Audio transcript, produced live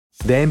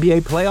The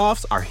NBA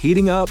playoffs are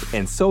heating up,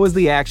 and so is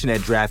the action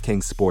at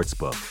DraftKings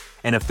Sportsbook,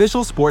 an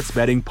official sports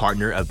betting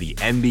partner of the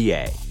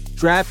NBA.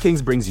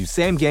 DraftKings brings you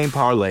same-game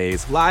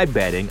parlays, live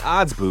betting,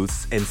 odds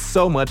boosts, and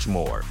so much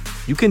more.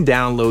 You can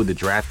download the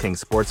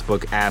DraftKings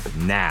Sportsbook app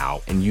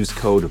now and use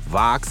code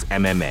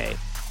VOXMMA.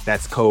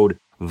 That's code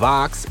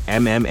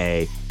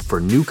VOXMMA for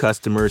new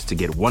customers to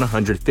get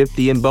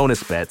 $150 in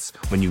bonus bets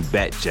when you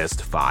bet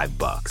just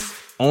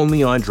 $5.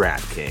 Only on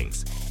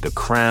DraftKings. The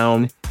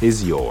crown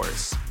is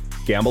yours.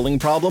 Gambling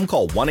problem?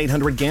 Call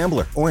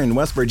 1-800-GAMBLER. Or in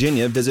West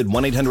Virginia, visit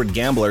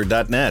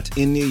 1-800-GAMBLER.net.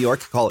 In New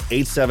York, call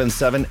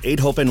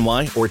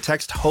 877-8-HOPE-NY or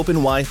text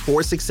HOPE-NY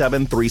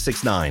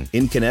 467-369.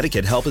 In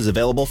Connecticut, help is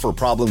available for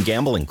problem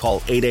gambling.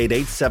 Call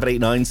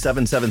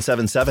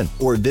 888-789-7777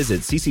 or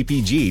visit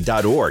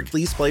ccpg.org.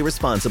 Please play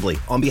responsibly.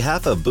 On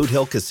behalf of Boot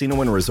Hill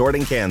Casino and Resort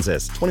in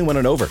Kansas, 21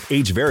 and over.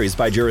 Age varies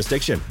by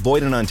jurisdiction.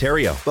 Void in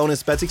Ontario.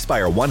 Bonus bets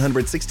expire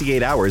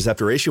 168 hours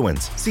after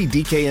issuance. See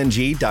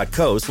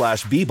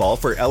dkng.co/bball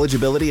for eligibility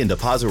and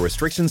deposit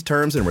restrictions,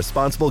 terms, and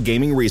responsible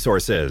gaming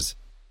resources.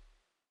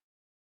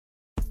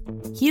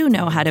 You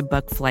know how to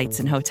book flights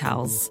and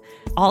hotels.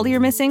 All you're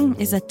missing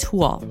is a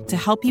tool to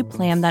help you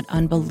plan that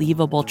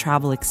unbelievable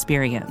travel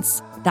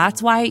experience.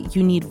 That's why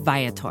you need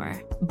Viator.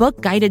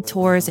 Book guided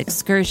tours,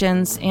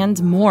 excursions,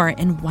 and more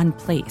in one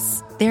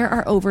place. There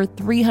are over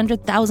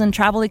 300,000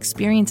 travel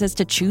experiences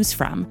to choose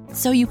from,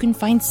 so you can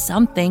find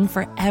something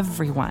for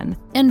everyone.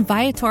 And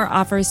Viator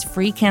offers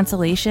free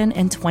cancellation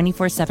and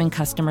 24/7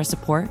 customer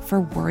support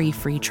for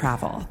worry-free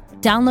travel.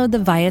 Download the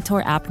Viator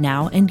app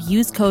now and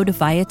use code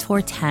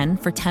Viator10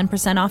 for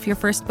 10% off your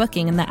first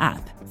booking in the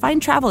app.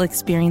 Find travel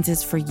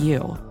experiences for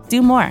you.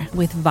 Do more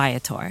with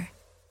Viator.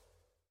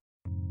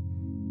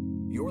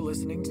 You're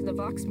listening to the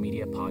Vox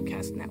Media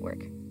Podcast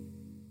Network.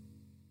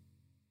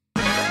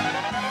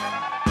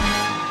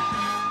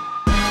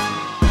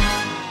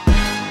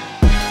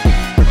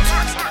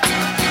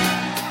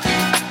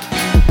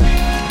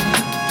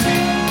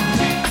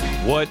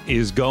 What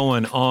is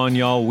going on,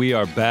 y'all? We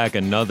are back.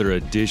 Another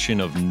edition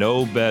of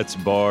No Bets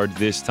Barred.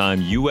 This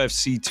time,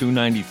 UFC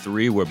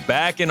 293. We're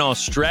back in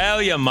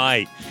Australia,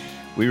 mate.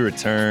 We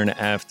return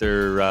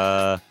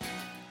after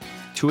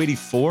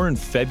 284 in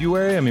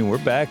February. I mean,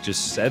 we're back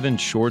just 7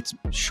 short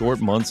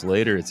months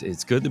later.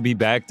 It's good to be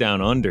back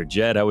down under.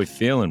 Jed, how we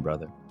feeling,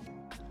 brother?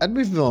 I'd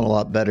be feeling a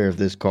lot better if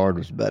this card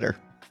was better.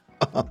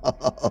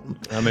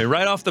 I mean,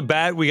 right off the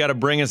bat, we got to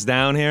bring us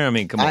down here. I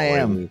mean, come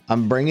on.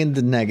 I'm bringing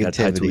the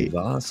negativity. We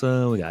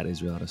got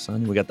Israel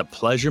Adesanya. We got the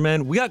Pleasure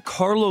Man. We got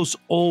Carlos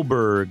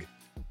Ulberg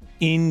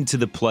into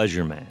the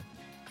Pleasure Man.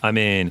 I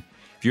mean,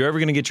 if you're ever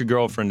going to get your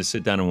girlfriend to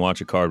sit down and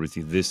watch a card with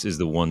you, this is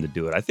the one to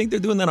do it. I think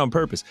they're doing that on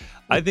purpose.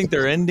 I think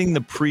they're ending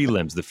the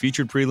prelims. The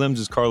featured prelims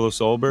is Carlos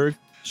Ulberg,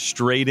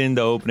 straight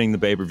into opening the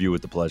pay-per-view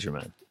with the Pleasure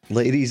Man.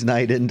 Ladies'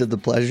 night into the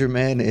Pleasure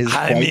Man is.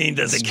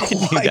 Does it get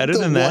any better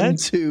than that?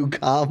 1-2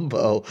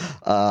 combo.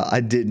 I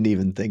didn't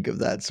even think of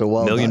that. So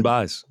well Million done.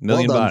 buys.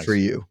 Million well done buys for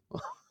you.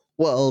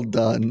 Well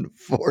done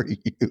for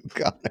you,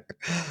 Connor.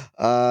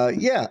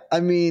 Yeah, I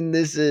mean,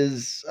 this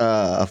is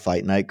a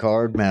fight night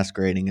card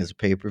masquerading as a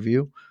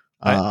pay-per-view.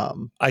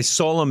 I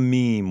saw a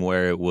meme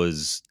where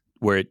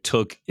it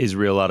took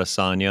Israel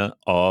Adesanya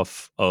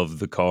off of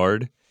the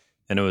card,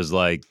 and it was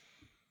like,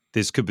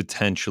 this could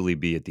potentially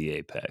be at the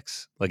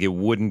apex. Like, it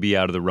wouldn't be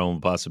out of the realm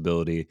of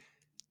possibility.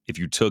 If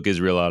you took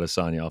Israel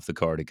Adesanya off the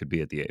card, it could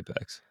be at the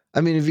apex. I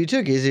mean, if you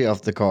took Izzy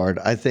off the card,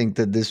 I think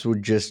that this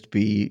would just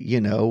be,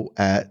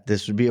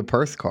 this would be a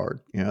Perth card.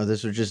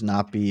 This would just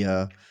not be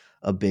a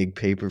big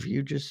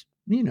pay-per-view. Just,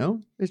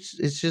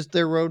 it's just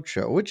their road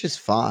show, which is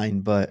fine.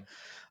 But,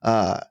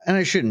 and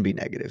I shouldn't be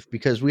negative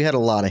because we had a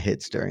lot of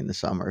hits during the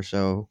summer.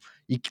 So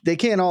they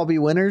can't all be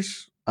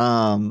winners.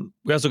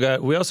 We also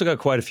got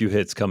quite a few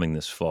hits coming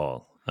this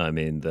fall. I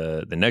mean,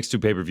 the next 2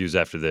 pay-per-views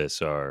after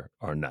this are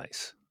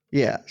nice.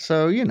 Yeah,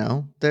 so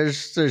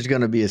there's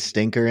going to be a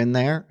stinker in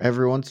there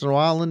every once in a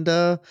while, and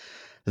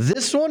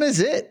this one is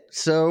it.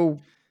 So,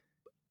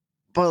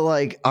 but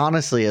like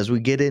honestly, as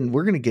we get in,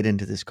 we're going to get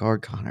into this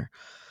card, Connor.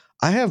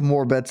 I have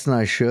more bets than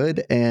I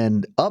should,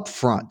 and up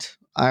front,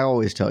 I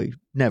always tell you,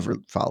 never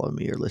follow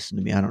me or listen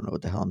to me. I don't know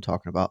what the hell I'm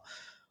talking about.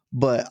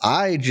 But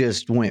I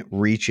just went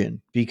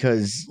reaching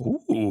because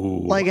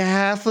like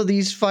half of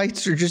these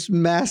fights are just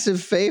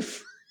massive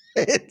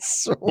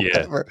favorites or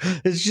whatever.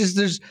 Yeah. It's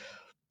just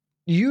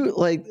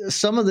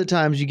some of the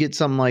times you get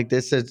something like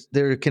this that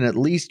there can at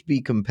least be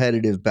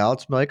competitive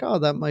bouts. Like, oh,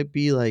 that might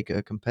be like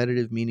a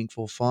competitive,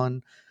 meaningful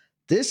fun.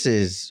 This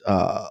is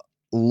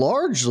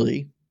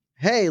largely,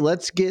 hey,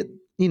 let's get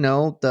the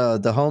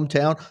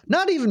hometown.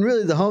 Not even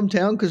really the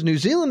hometown because New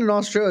Zealand and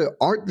Australia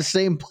aren't the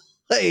same place.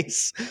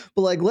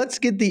 But like, let's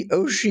get the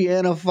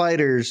Oceania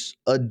fighters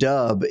a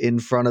dub in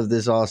front of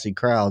this Aussie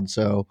crowd.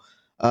 So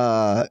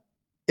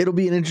it'll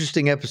be an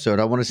interesting episode.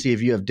 I want to see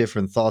if you have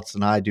different thoughts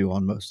than I do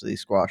on most of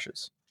these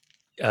squashes.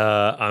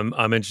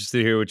 I'm interested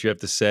to hear what you have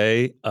to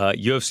say.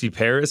 UFC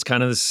Paris,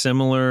 kind of the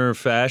similar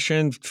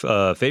fashion.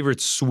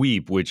 Favorite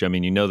sweep, which I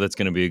mean, that's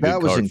going to be a good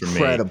That was card for me.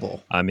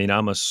 incredible. I mean,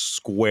 I'm a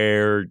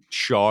square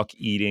chalk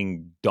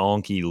eating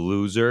donkey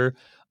loser.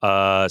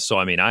 So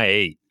I mean, I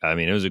ate. I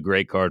mean, it was a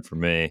great card for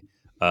me.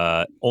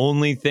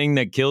 Only thing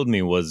that killed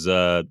me was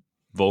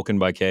Vulcan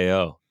by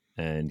KO,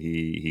 and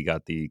he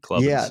got the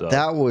clubbing. Yeah, So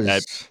that was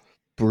I'm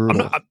brutal.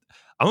 not.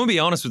 I'm gonna be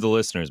honest with the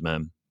listeners,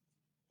 man.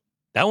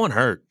 That one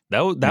hurt.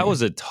 That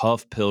was a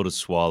tough pill to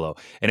swallow,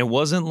 and it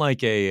wasn't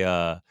like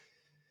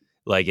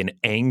like an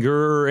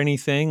anger or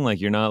anything. Like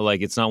you're not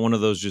like it's not one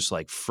of those just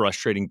like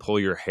frustrating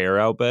pull your hair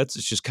out bets.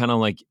 It's just kind of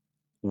like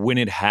when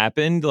it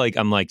happened, like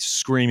I'm like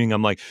screaming.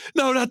 I'm like,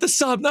 no, not the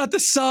sub, not the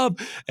sub.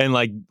 And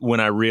like when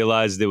I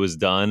realized it was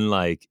done,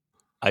 like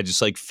I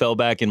just like fell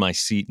back in my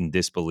seat in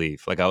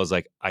disbelief. Like I was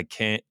like,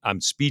 I'm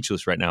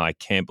speechless right now. I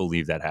can't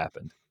believe that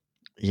happened.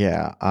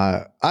 Yeah,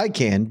 I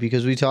can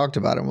because we talked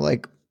about him.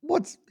 Like,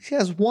 he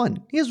has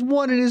one. He has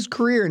one in his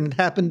career, and it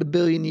happened a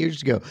billion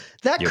years ago.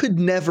 That Yep. could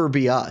never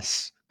be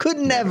us. Could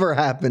never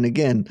happen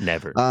again.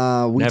 Never.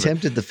 We Never.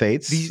 tempted the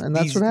fates, and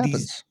that's what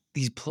happens.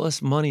 These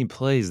plus money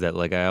plays that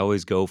like I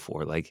always go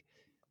for, like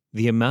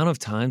the amount of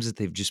times that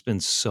they've just been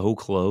so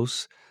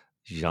close.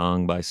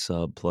 Zhang by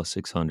sub plus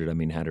 600. I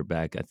mean, had her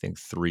back, I think,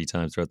 3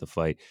 times throughout the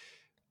fight.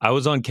 I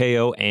was on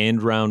KO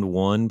and round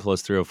 1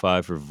 plus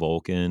 305 for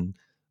Vulcan.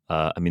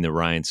 I mean, the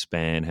Ryan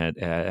Spann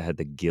had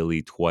the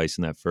Gilly twice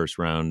in that first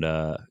round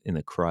in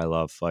the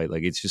Krylov fight.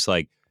 Like, it's just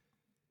like,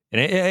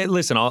 and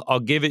listen, I'll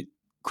give it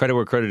credit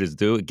where credit is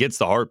due. It gets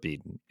the heart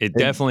beating. It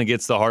definitely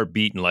gets the heart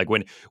beating. Like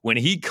when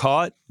he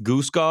caught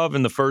Guskov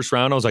in the first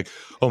round, I was like,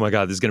 oh my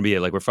God, this is going to be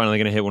it. Like we're finally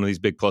going to hit one of these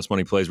big plus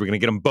money plays. We're going to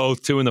get them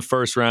both 2 in the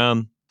first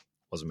round.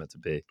 Wasn't meant to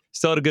be.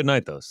 Still had a good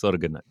night though. Still had a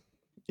good night.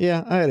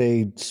 Yeah, I had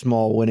a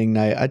small winning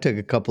night. I took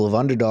a couple of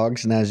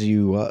underdogs, and as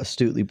you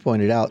astutely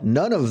pointed out,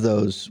 none of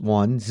those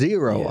won.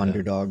 Zero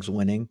underdogs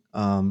winning.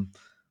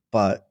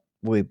 But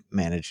we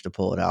managed to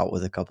pull it out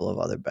with a couple of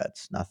other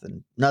bets.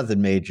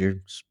 Nothing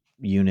major.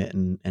 Unit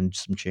and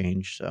some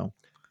change. So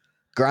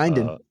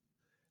grinding.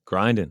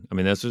 Grinding. I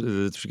mean, that's what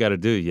you got to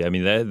do. Yeah, I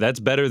mean that's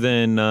better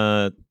than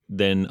a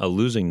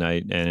losing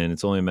night, and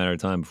it's only a matter of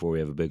time before we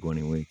have a big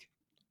winning week.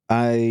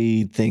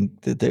 I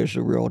think that there's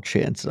a real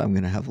chance that I'm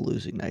going to have a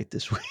losing night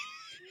this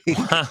week.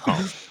 Wow.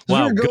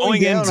 We were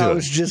going down, into I it.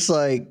 was just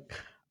like,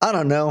 I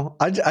don't know.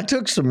 I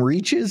took some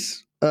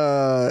reaches,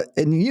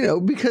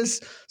 and because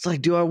it's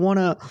like, do I want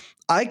to?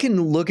 I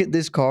can look at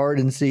this card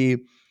and see,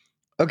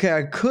 okay,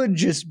 I could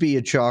just be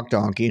a chalk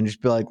donkey and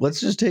just be like,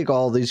 let's just take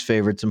all these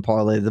favorites and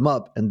parlay them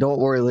up. And don't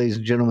worry, ladies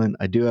and gentlemen,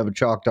 I do have a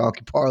chalk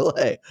donkey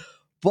parlay,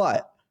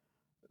 but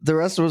the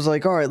rest was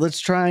like, all right,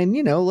 let's try and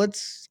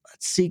let's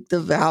seek the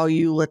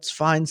value. Let's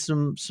find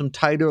some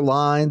tighter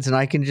lines, and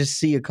I can just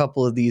see a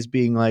couple of these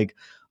being like,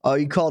 oh,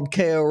 you called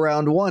KO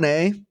round 1,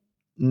 eh?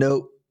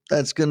 Nope.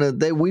 That's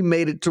we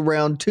made it to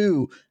round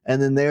 2,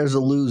 and then there's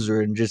a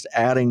loser, and just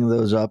adding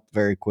those up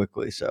very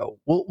quickly. So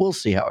we'll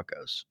see how it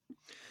goes.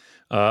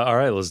 All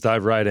right, let's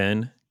dive right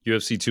in.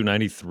 UFC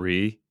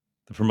 293.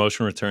 The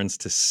promotion returns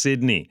to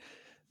Sydney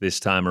this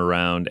time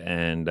around,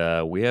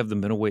 and we have the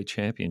middleweight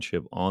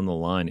championship on the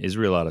line.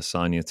 Israel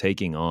Adesanya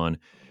taking on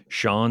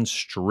Sean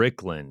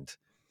Strickland.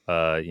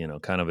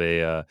 Kind of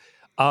a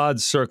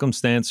odd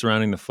circumstance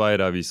surrounding the fight.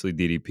 Obviously,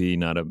 DDP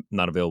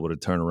not available to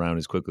turn around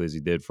as quickly as he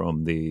did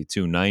from the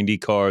 290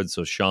 card.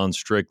 So Sean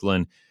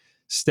Strickland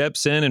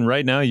steps in, and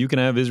right now you can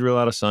have Israel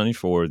Adesanya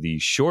for the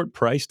short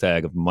price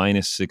tag of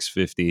minus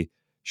 650.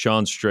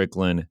 Sean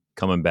Strickland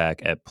coming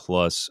back at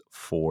plus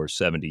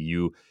 470.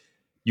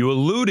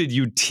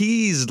 You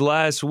teased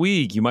last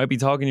week. You might be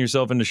talking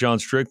yourself into Sean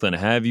Strickland.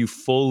 Have you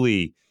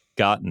fully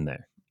gotten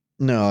there?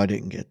 No, I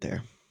didn't get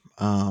there.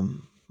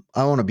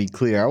 I want to be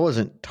clear. I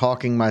wasn't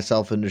talking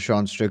myself into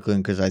Sean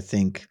Strickland because I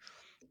think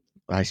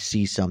I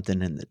see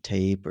something in the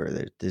tape or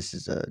that this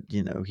is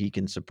he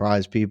can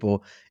surprise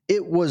people.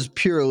 It was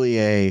purely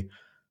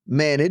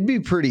it'd be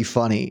pretty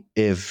funny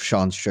if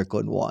Sean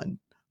Strickland won.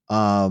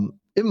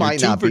 It might You're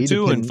 2 not for be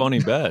 2 in funny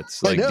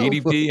bets. Like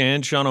DDP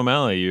and Sean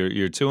O'Malley,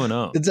 you're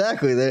 2-0.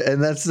 Exactly.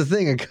 And that's the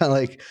thing. I kind of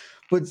like,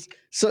 but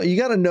so you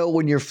got to know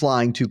when you're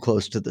flying too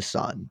close to the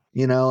sun,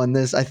 and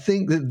I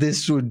think that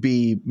this would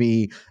be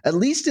me, at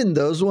least in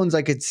those ones,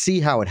 I could see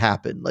how it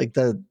happened. Like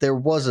there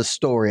was a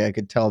story I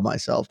could tell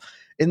myself.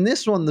 In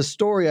this one, the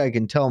story I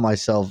can tell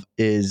myself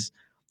is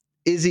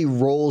he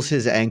rolls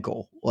his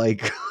ankle,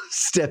 like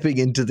stepping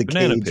into the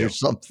Banana cage peel. or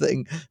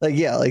something. Like,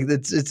 yeah, like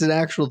it's an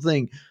actual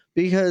thing,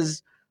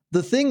 because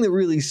the thing that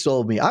really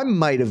sold me, I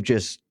might have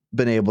just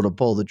been able to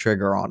pull the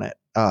trigger on it.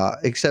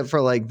 Except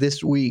for like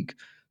this week,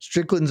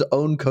 Strickland's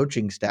own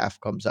coaching staff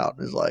comes out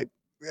and is like,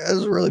 "This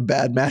is a really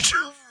bad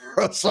matchup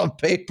for us on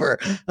paper."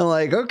 I'm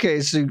like,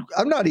 okay, so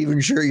I'm not even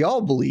sure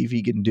y'all believe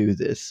he can do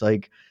this.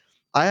 Like,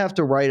 I have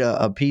to write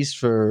a piece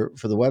for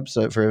the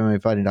website, for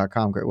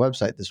MMAfighting.com, great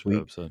website this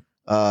week.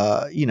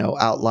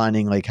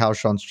 Outlining like how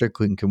Sean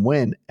Strickland can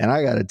win. And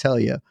I got to tell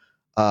you,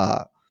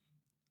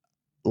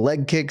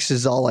 leg kicks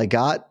is all I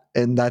got.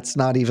 and that's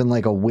not even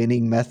like a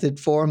winning method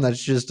for him.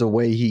 That's just a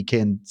way he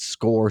can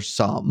score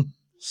some.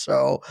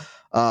 So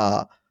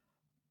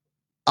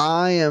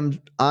I'm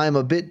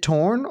a bit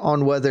torn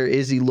on whether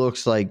Izzy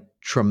looks like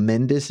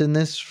tremendous in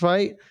this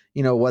fight.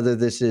 Whether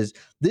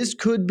this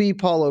could be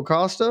Paulo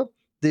Costa,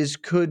 this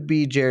could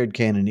be Jared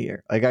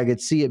Cannonier. Like I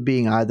could see it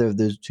being either of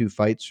those two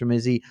fights from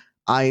Izzy.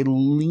 I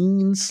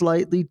lean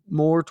slightly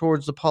more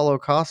towards the Paulo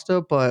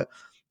Costa, but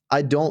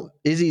I don't.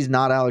 Izzy's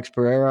not Alex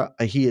Pereira.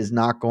 He is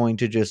not going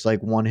to just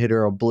like one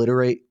hitter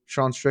obliterate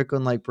Sean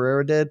Strickland like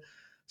Pereira did.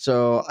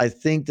 So I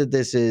think that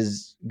this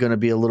is going to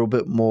be a little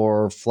bit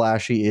more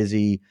flashy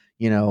Izzy,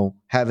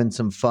 having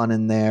some fun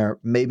in there.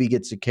 Maybe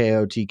gets a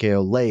KO,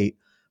 TKO late,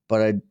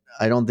 but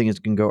I don't think it's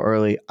going to go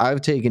early.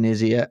 I've taken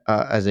Izzy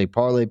as a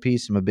parlay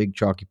piece. I'm a big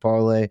chalky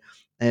parlay,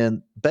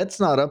 and bet's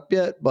not up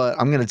yet, but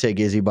I'm going to take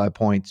Izzy by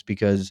points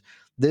because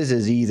this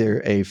is either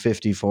a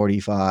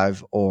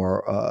 50-45 or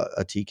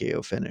a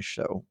TKO finish.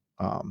 So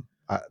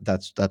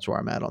that's where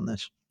I'm at on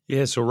this.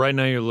 Yeah, so right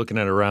now you're looking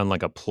at around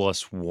like a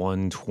plus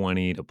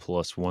 120 to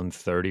plus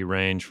 130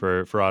 range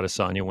for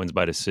Adesanya wins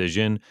by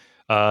decision.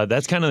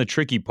 That's kind of the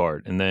tricky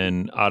part. And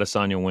then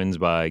Adesanya wins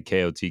by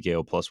KO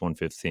TKO plus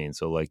 115.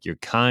 So like you're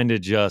kind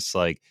of just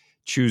like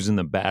choosing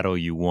the battle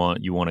you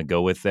want to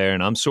go with there.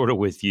 And I'm sort of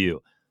with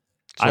you.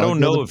 So I don't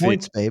know the if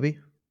points, baby.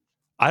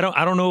 I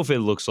don't know if it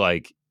looks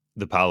like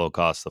the Paulo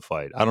Costa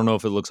fight. I don't know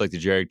if it looks like the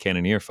Jared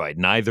Cannonier fight.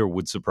 Neither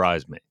would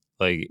surprise me.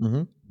 Like,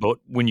 but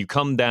when you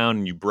come down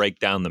and you break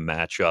down the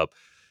matchup,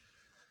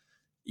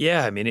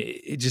 yeah, I mean,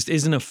 it just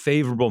isn't a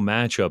favorable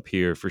matchup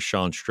here for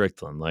Sean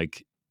Strickland.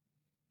 Like,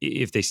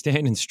 if they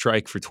stand and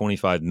strike for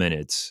 25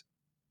 minutes,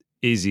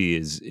 Izzy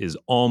is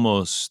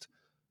almost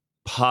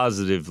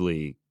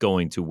positively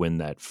going to win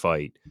that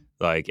fight.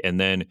 Like, and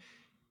then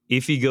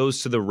if he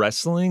goes to the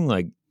wrestling,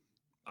 like,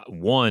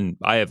 one,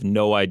 I have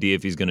no idea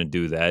if he's going to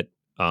do that.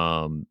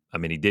 I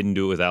mean, he didn't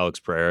do it with Alex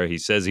Pereira. He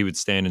says he would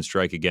stand and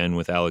strike again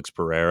with Alex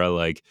Pereira.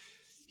 Like,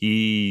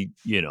 he,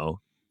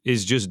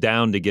 is just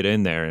down to get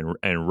in there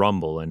and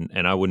rumble.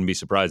 And I wouldn't be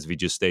surprised if he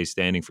just stays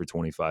standing for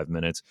 25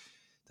 minutes.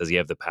 Does he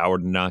have the power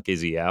to knock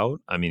Izzy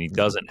out? I mean, he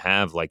doesn't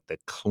have like the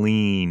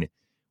clean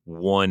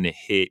one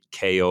hit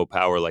KO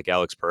power like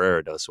Alex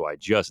Pereira does. So I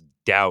just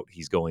doubt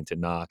he's going to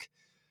knock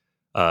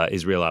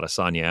Israel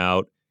Adesanya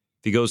out.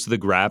 If he goes to the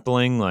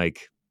grappling,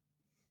 like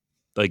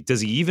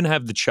does he even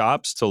have the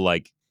chops to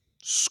like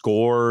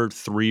score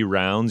 3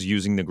 rounds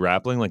using the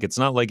grappling? Like, it's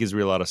not like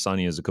Israel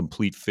Adesanya is a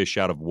complete fish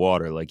out of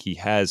water. Like, he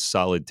has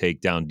solid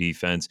takedown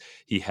defense.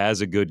 He has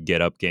a good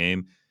get up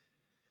game.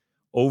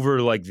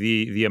 Over like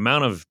the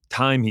amount of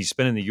time he's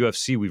spent in the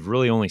UFC, we've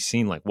really only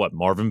seen like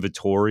Marvin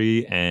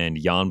Vettori and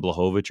Jan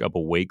Blachowicz up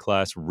a weight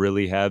class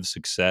really have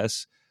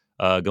success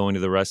going to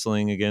the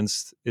wrestling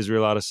against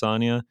Israel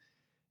Adesanya.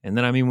 And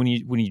then, I mean, when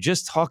you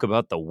just talk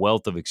about the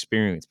wealth of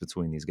experience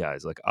between these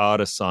guys, like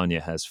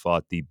Adesanya has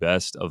fought the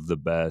best of the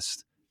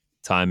best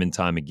time and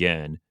time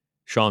again.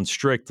 Sean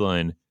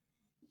Strickland,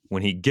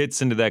 when he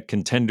gets into that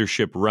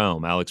contendership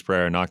realm, Alex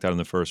Pereira knocked out in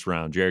the first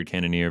round. Jared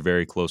Cannonier,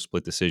 very close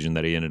split decision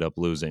that he ended up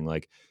losing.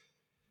 Like,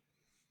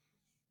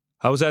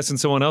 I was asking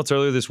someone else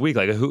earlier this week,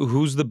 like,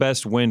 who's the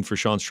best win for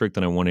Sean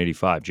Strickland at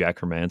 185? Jack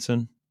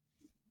Hermanson?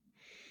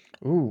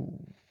 Ooh,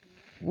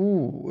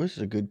 this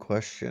is a good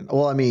question.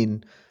 Well, I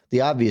mean,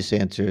 the obvious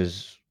answer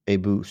is a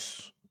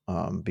boost,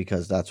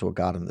 because that's what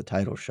got him the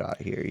title shot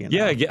here.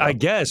 Yeah, I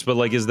guess, but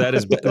like, is that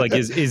his like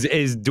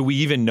is do we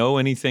even know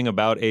anything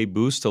about a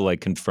boost to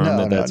like confirm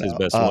that that's his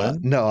best win?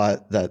 No,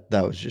 that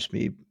was just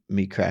me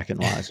cracking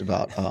wise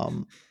about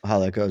how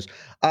that goes.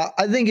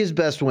 I think his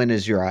best win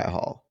is Uriah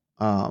Hall.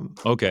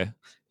 Okay.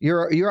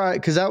 Uriah,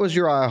 because that was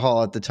Uriah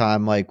Hall at the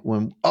time. Like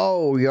when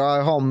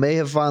Uriah Hall may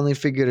have finally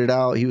figured it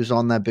out. He was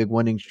on that big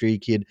winning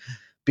streak. He had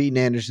beaten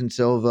Anderson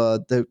Silva.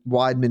 The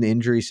Weidman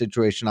injury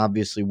situation,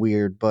 obviously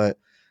weird, but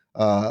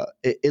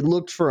it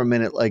looked for a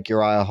minute like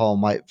Uriah Hall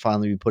might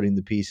finally be putting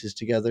the pieces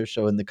together.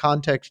 So in the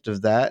context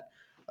of that,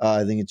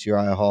 I think it's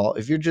Uriah Hall.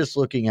 If you're just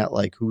looking at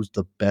like who's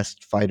the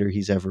best fighter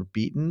he's ever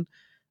beaten,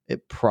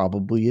 it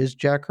probably is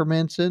Jack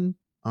Hermanson.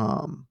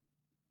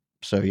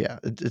 So yeah,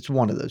 it's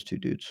one of those two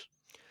dudes.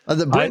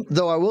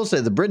 Though I will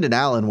say the Brendan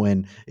Allen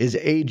win is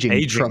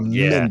aging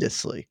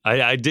tremendously.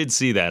 Yeah. I did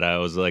see that. I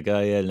was like, oh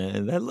yeah,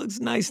 that looks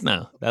nice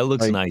now. That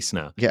looks nice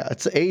now. Yeah,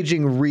 it's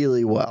aging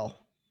really well.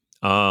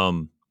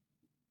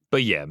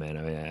 But yeah, man,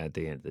 I mean, at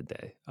the end of the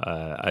day,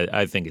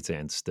 I think it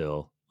ends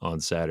still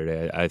on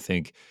Saturday. I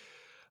think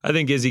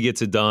Izzy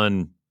gets it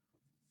done,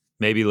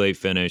 maybe late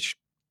finish.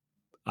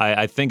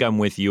 I think I'm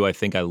with you. I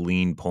think I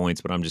lean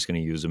points, but I'm just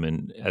going to use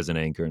them as an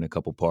anchor in a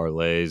couple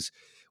parlays,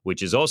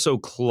 which is also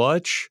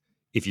clutch.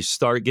 If you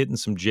start getting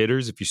some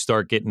jitters, if you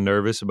start getting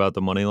nervous about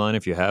the money line,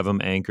 if you have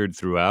them anchored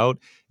throughout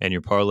and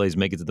your parlays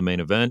make it to the main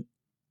event,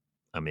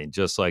 I mean,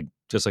 just like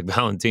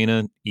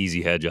Valentina,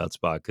 easy hedge out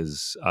spot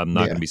because I'm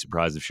not going to be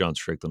surprised if Sean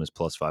Strickland is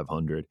plus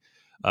 500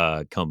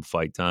 come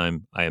fight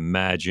time. I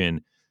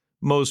imagine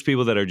most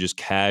people that are just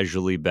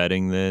casually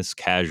betting this,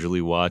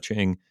 casually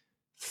watching,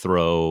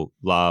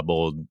 lob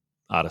old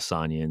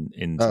Adesanya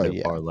into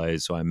their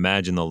parlays, so I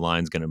imagine the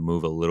line's going to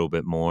move a little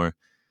bit more.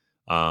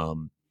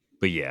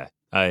 But yeah,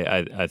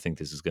 I think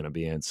this is going to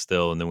be in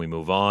still, and then we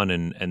move on,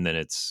 and then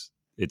it's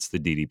the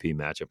DDP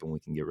matchup, and we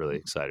can get really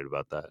excited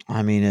about that.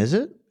 I mean, is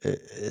it?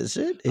 Is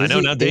it? I know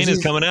now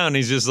Dana's coming out, and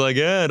he's just like,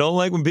 yeah, I don't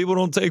like when people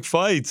don't take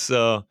fights.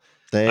 So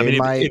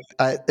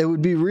it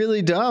would be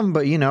really dumb,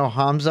 but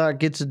Hamzat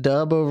gets a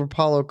dub over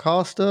Paulo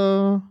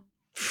Costa.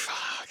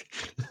 Fuck.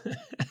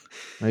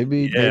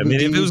 maybe. Yeah,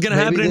 if it was going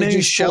to happen in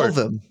any sport,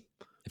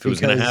 if it was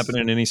going to happen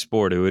in any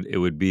sport, it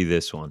would be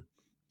this one.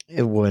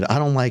 It would. I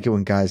don't like it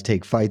when guys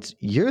take fights.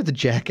 You're the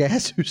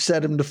jackass who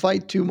set him to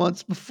fight 2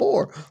 months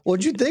before.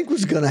 What'd you think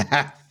was going to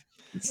happen?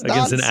 It's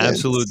against nonsense. An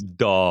absolute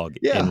dog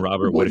in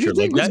Robert Whittaker. What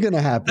do you think was going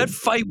to happen? That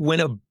fight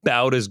went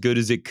about as good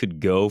as it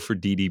could go for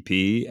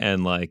DDP,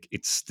 and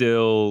it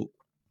still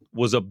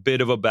was a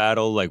bit of a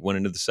battle. Went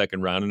into the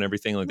second round and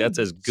everything. That's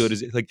as good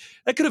as it.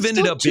 That could have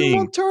ended up being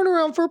 2-month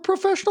turnaround for a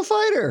professional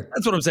fighter.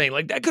 That's what I'm saying.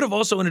 That could have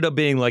also ended up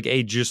being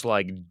a just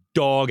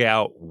dog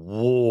out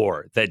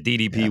war that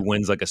DDP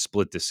wins a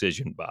split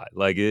decision by.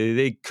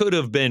 They could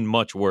have been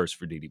much worse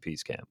for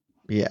DDP's camp.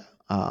 Yeah.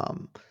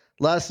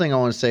 Last thing I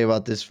want to say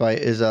about this fight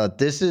is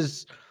this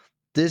is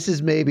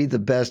maybe the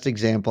best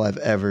example I've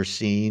ever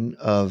seen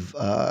of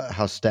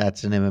how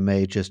stats in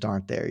MMA just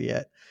aren't there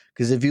yet.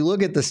 Because if you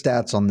look at the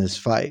stats on this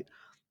fight,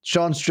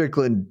 Sean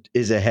Strickland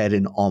is ahead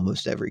in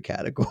almost every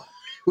category,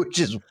 which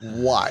is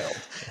wild.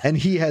 And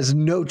he has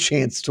no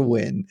chance to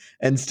win.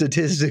 And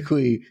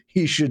statistically,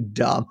 he should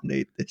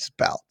dominate this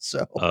bout.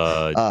 So,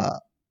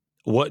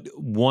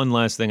 one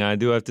last thing I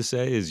do have to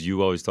say is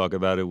you always talk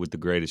about it with the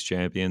greatest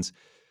champions.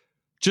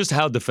 Just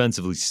how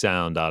defensively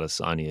sound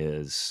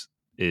Adesanya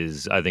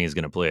is I think is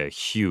going to play a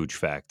huge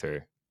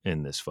factor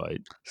in this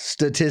fight.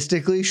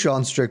 Statistically,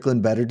 Sean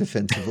Strickland better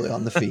defensively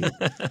on the feet.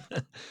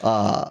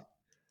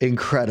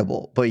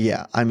 Incredible. But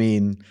yeah, I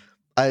mean,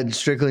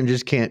 Strickland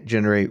just can't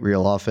generate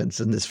real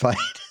offense in this fight.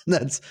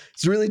 It's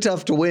really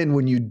tough to win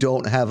when you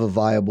don't have a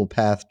viable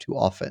path to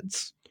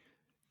offense.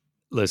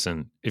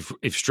 Listen,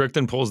 if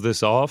Strickland pulls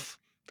this off,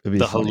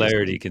 the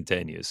hilarity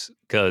continues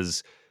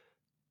because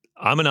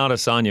I'm an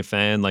Adesanya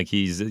fan.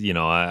 He's,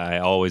 I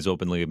always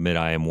openly admit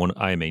I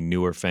am a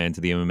newer fan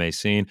to the MMA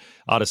scene.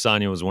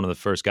 Adesanya was one of the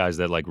first guys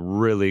that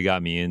really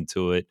got me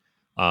into it.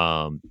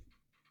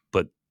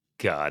 But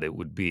God, it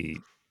would be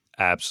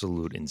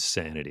absolute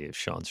insanity if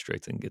Sean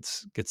Strickland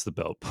gets the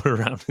belt put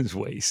around his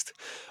waist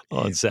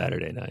on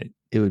Saturday night.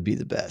 It would be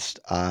the best.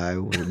 I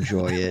would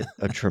enjoy it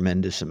a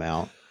tremendous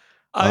amount.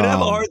 I'd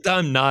have a hard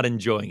time not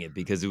enjoying it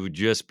because it would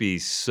just be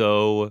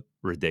so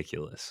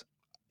ridiculous.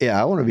 Yeah,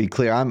 I want to be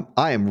clear.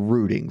 I am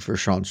rooting for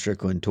Sean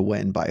Strickland to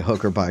win by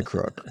hook or by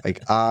crook.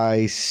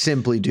 I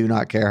simply do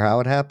not care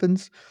how it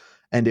happens,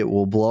 and it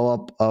will blow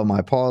up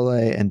my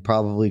parlay and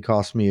probably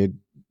cost me a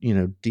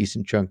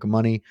decent chunk of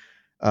money.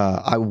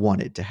 I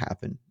want it to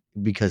happen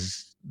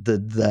because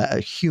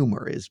the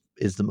humor is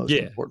the most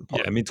important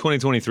part. Yeah, I mean,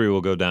 2023 will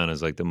go down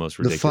as the most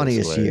ridiculous, the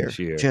funniest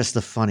year, just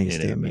the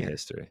funniest damn year.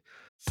 History.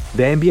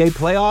 The NBA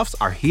playoffs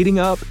are heating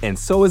up, and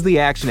so is the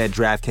action at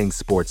DraftKings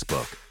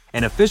Sportsbook,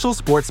 an official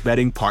sports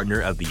betting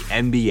partner of the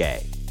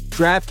NBA.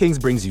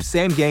 DraftKings brings you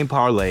same-game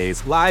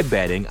parlays, live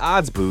betting,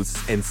 odds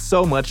boosts, and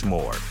so much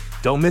more.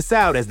 Don't miss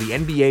out as the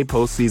NBA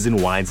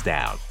postseason winds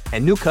down.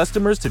 And new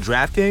customers to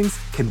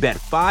DraftKings can bet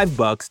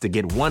 $5 to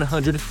get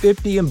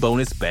 $150 in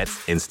bonus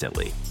bets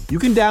instantly. You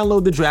can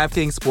download the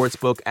DraftKings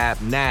Sportsbook app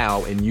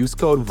now and use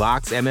code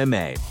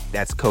VOXMMA.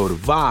 That's code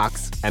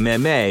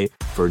VOXMMA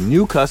for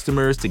new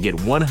customers to get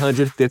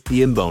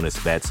 $150 in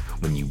bonus bets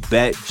when you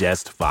bet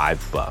just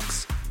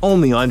 $5.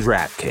 Only on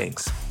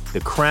DraftKings. The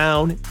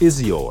crown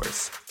is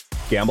yours.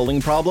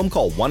 Gambling problem?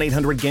 Call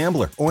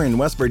 1-800-GAMBLER. Or in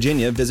West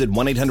Virginia, visit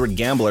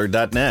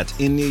 1-800-GAMBLER.net.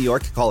 In New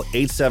York, call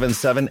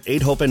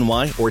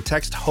 877-8-HOPE-NY or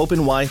text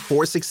HOPE-NY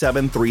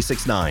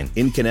 467-369.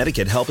 In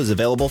Connecticut, help is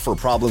available for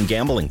problem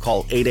gambling.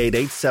 Call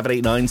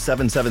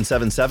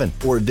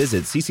 888-789-7777 or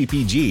visit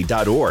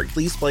ccpg.org.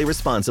 Please play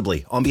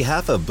responsibly. On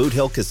behalf of Boot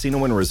Hill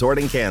Casino and Resort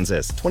in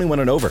Kansas,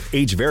 21 and over.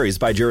 Age varies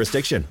by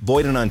jurisdiction.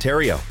 Void in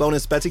Ontario.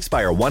 Bonus bets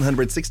expire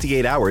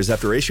 168 hours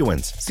after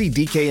issuance. See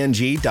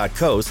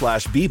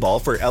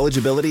dkng.co/bball for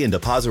eligibility and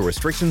deposit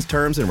restrictions,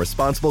 terms, and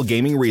responsible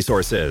gaming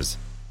resources.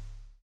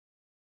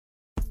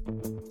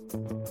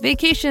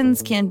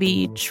 Vacations can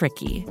be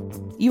tricky.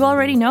 You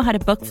already know how to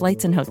book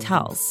flights and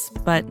hotels,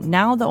 but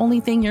now the only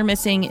thing you're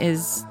missing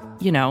is,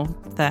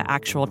 the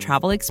actual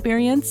travel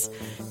experience.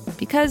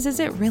 Because is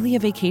it really a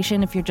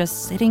vacation if you're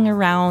just sitting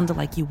around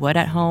like you would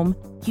at home?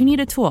 You need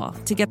a tool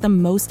to get the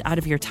most out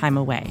of your time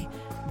away.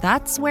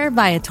 That's where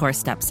Viator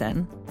steps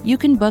in. You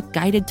can book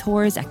guided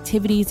tours,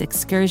 activities,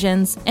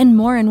 excursions, and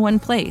more in one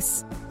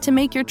place to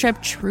make your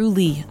trip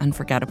truly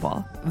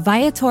unforgettable.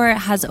 Viator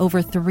has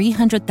over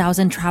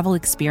 300,000 travel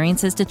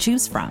experiences to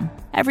choose from.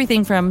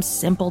 Everything from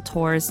simple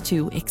tours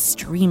to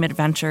extreme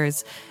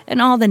adventures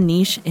and all the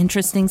niche,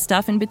 interesting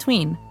stuff in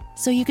between.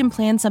 So you can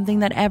plan something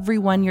that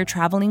everyone you're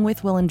traveling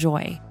with will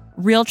enjoy.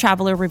 Real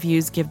traveler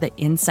reviews give the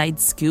inside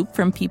scoop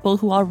from people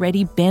who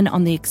already been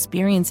on the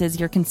experiences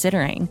you're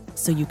considering,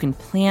 so you can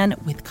plan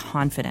with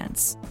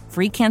confidence.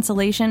 Free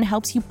cancellation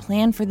helps you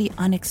plan for the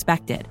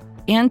unexpected.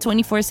 And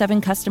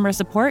 24/7 customer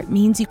support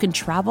means you can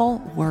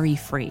travel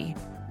worry-free.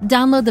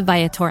 Download the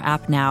Viator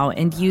app now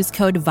and use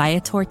code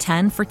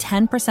Viator10 for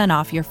 10%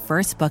 off your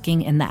first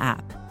booking in the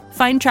app.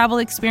 Find travel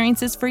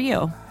experiences for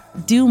you.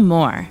 Do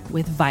more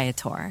with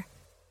Viator.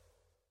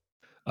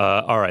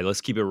 All right,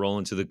 let's keep it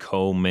rolling to the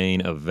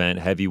co-main event.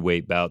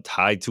 Heavyweight bout.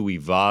 Tai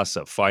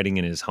Tuivasa fighting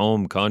in his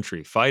home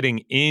country, fighting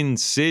in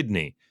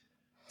Sydney,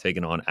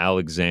 taking on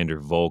Alexander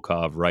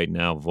Volkov right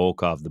now.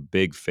 Volkov, the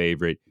big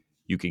favorite.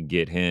 You can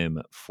get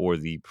him for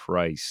the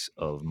price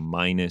of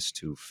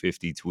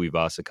 -250.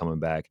 Tuivasa coming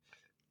back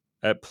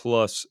at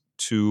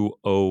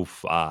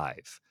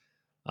 +205.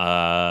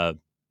 I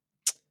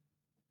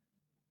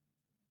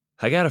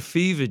got a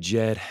fever,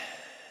 Jed.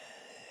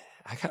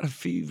 I got a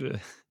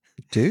fever.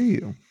 Do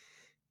you?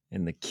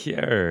 And the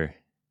cure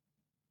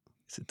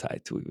is a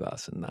Tai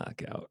Tuivasa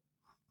knockout.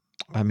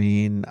 I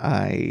mean,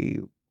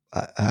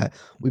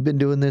 we've been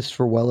doing this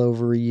for well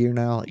over a year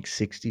now, like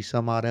 60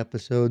 some odd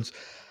episodes.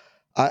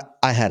 I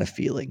had a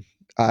feeling.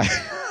 I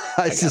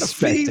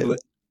suspected.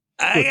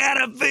 I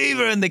got a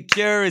fever, and the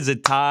cure is a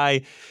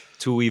Tai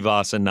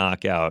Tuivasa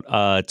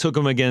knockout. Took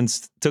it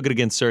against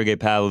Sergey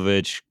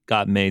Pavlovich,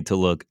 got made to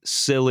look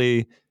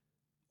silly.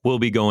 We'll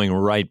be going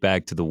right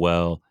back to the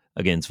well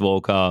against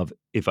Volkov.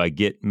 If I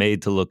get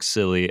made to look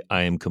silly,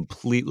 I am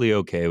completely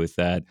okay with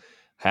that.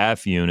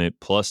 Half unit,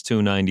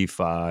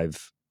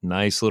 +295.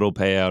 Nice little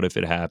payout if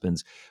it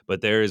happens. But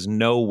there is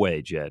no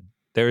way, Jed.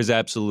 There is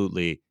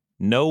absolutely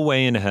no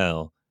way in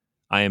hell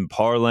I am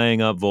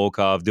parlaying up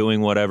Volkov,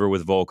 doing whatever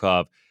with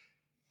Volkov,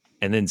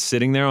 and then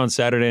sitting there on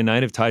Saturday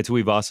night, if Tai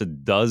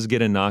Tuivasa does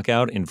get a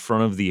knockout in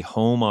front of the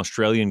home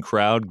Australian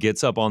crowd,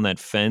 gets up on that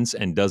fence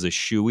and does a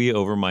shoey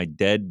over my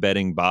dead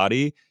betting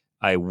body,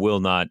 I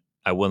will not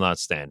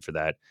stand for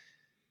that.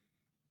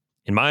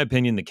 In my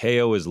opinion, the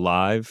KO is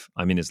live.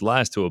 I mean, his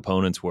last two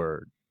opponents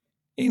were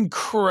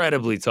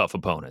incredibly tough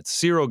opponents,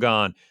 Cyril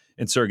Gane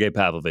and Sergey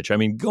Pavlovich. I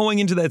mean, going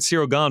into that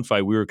Cyril Gane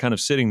fight, we were kind of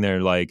sitting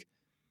there like,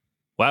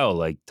 wow,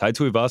 like Tai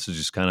Tuivasa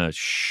just kind of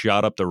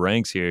shot up the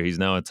ranks here. He's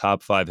now a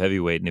top 5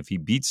 heavyweight. And if he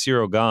beats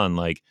Cyril Gane,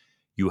 like,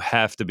 you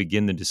have to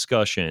begin the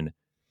discussion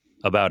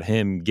about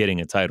him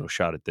getting a title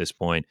shot at this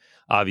point.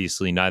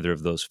 Obviously, neither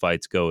of those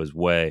fights go his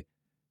way.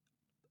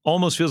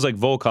 Almost feels like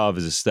Volkov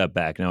is a step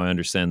back. Now, I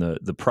understand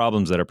the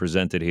problems that are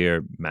presented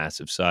here,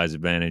 massive size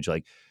advantage,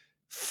 like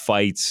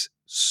fights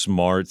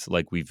smart.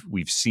 Like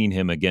we've seen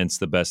him against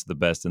the best of the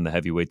best in the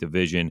heavyweight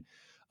division.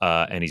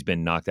 And he's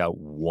been knocked out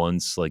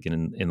once, like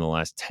in the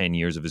last 10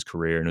 years of his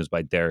career, and it was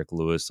by Derek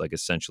Lewis, like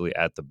essentially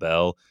at the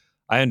bell.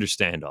 I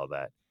understand all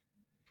that.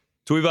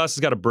 Tuivasa's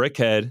got a brick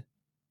head.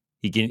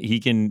 He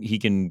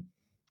can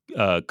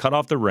cut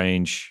off the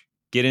range,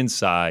 get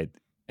inside,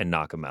 and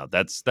knock him out.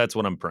 That's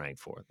what I'm praying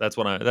for. That's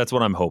what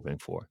I'm hoping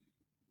for.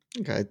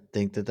 I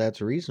think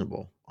that's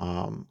reasonable.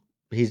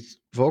 He's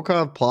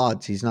Volkov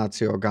plods. He's not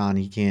Cyril Gane.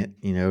 He can't,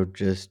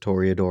 just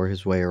Toreador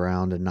his way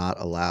around and not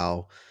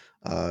allow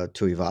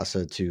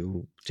Tuivasa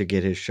to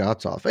get his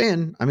shots off.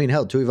 And I mean,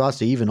 hell,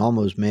 Tuivasa even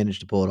almost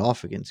managed to pull it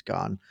off against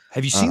Gane.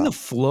 Have you seen the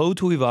flow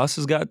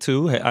Tuivasa's got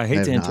too? I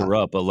hate to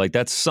interrupt, but like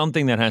that's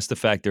something that has to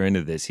factor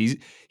into this.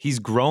 He's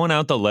growing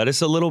out the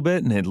lettuce a little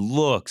bit, and it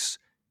looks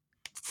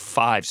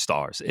 5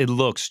 stars. It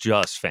looks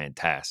just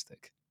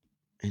fantastic.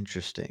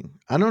 Interesting.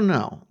 I don't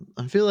know.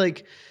 I feel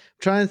like I'm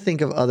trying to think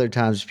of other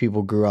times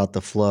people grew out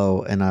the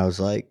flow, and I was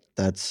like,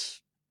 that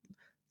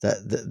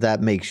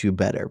makes you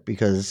better,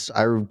 because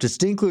I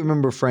distinctly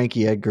remember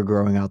Frankie Edgar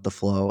growing out the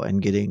flow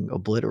and getting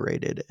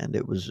obliterated, and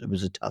it was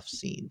a tough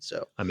scene.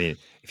 So I mean,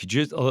 if you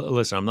just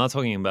listen, I'm not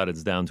talking about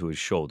it's down to his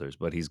shoulders,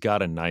 but he's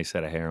got a nice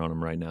head of hair on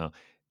him right now.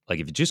 Like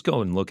if you just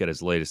go and look at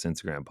his latest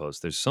Instagram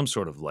post, there's some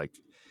sort of like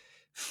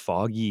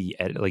foggy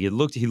edit. Like he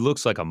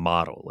looks like a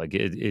model. Like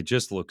it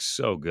just looks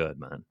so good,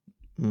 man.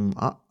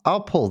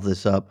 I'll pull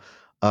this up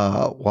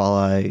while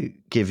I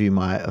give you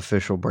my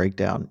official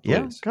breakdown. Please.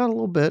 Yeah, got a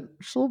little bit,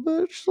 just a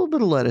little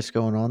bit of lettuce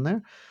going on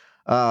there.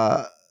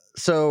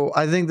 So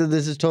I think that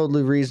this is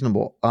totally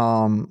reasonable.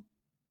 I'm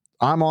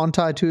on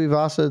Tai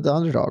Tuivasa, the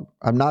underdog.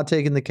 I'm not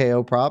taking the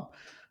KO prop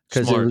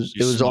because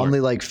it was only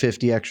like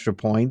 50 extra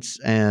points.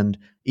 And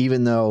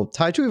even though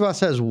Tai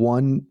Tuivasa has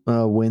one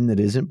win that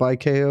isn't by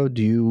KO,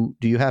 do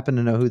you happen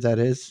to know who that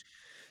is?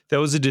 That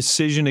was a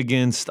decision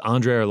against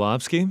Andrei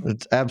Arlovsky.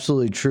 It's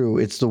absolutely true.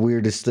 It's the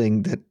weirdest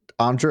thing that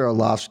Andrei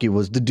Arlovsky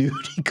was the dude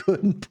he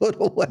couldn't put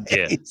away.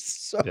 Yeah.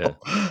 So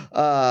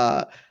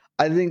I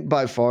think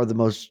by far the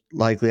most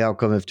likely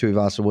outcome if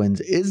Tuivasa wins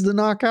is the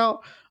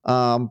knockout,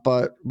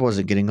 but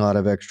wasn't getting a lot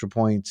of extra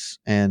points,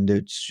 and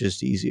it's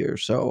just easier.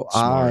 So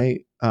Smart.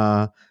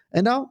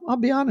 I'll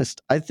be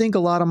honest. I think a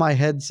lot of my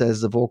head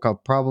says that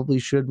Volkov probably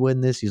should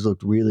win this. He's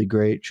looked really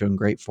great, shown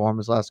great form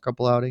his last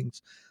couple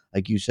outings.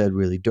 Like you said,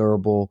 really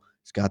durable.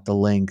 He's got the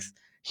length.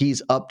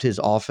 He's upped his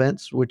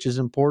offense, which is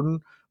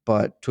important.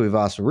 but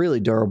Tuivasa really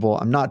durable.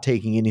 I'm not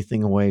taking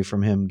anything away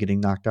from him getting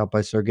knocked out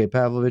by Sergey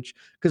Pavlovich,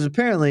 because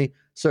apparently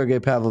Sergey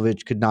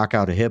Pavlovich could knock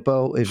out a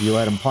hippo if you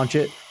let him punch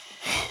it.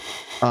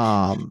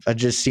 It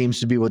just seems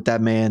to be what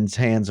that man's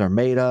hands are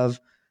made of.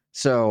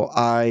 So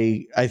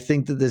I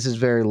think that this is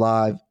very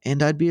live,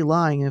 and I'd be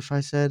lying if I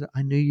said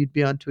I knew you'd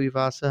be on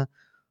Tuivasa.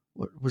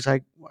 Was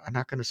I? I'm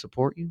not going to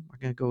support you. I'm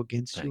going to go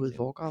against you with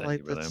Volkov. Thank Like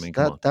you, brother. I that's mean,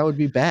 come on. that would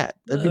be bad.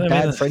 That'd be I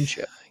bad mean,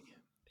 friendship.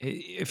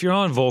 if you're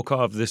on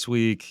Volkov this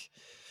week,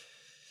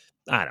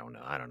 I don't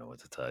know. I don't know what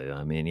to tell you.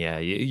 I mean, yeah,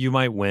 you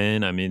might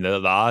win. I mean,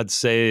 the odds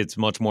say it's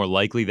much more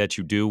likely that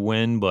you do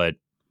win, but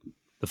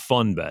the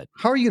fun bet.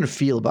 How are you going to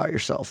feel about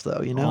yourself,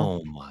 though? You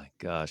know? Oh my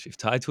gosh! If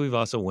Tai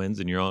Tuivasa wins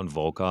and you're on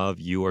Volkov,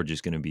 you are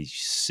just going to be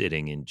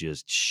sitting in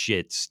just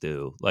shit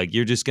stew. Like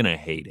you're just going to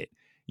hate it.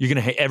 You're going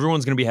to hate.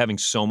 Everyone's going to be having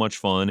so much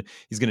fun.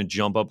 He's going to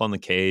jump up on the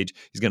cage.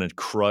 He's going to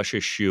crush a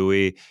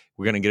shoey.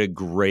 We're going to get a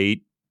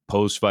great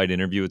post-fight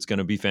interview. It's going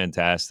to be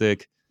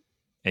fantastic.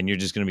 And you're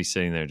just going to be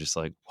sitting there just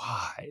like,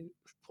 why?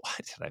 Why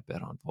did I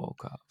bet on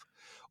Volkov?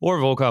 Or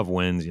Volkov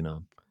wins,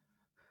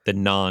 the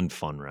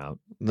non-fun route.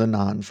 The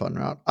non-fun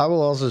route. I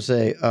will also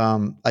say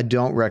I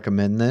don't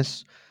recommend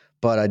this,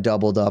 but I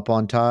doubled up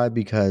on Ty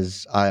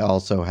because I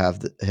also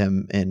have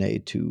him in a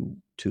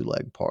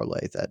two-leg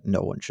parlay that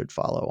no one should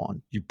follow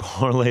on. You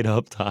parlayed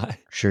up Ty?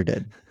 Sure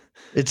did.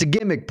 It's a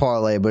gimmick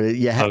parlay, but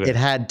it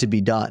had to be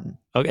done.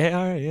 Okay,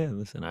 all right, yeah.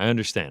 Listen, I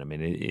understand. I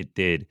mean, it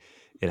did.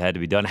 It had to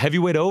be done.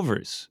 Heavyweight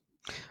overs.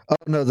 Oh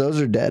no, those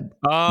are dead.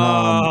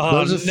 Oh,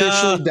 those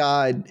officially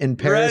died in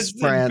Paris,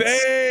 France. In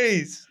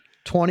peace.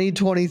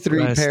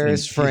 2023 Rest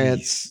Paris, in France.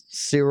 peace.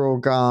 Cyril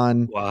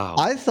gone. Wow.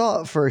 I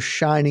thought for a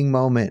shining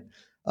moment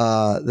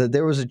that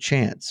there was a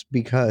chance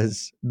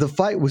because the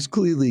fight was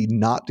clearly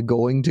not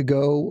going to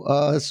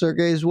go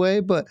Sergey's way,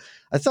 but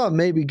I thought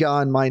maybe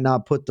Gane might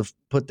not put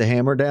the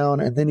hammer down,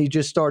 and then he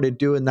just started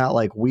doing that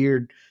like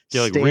weird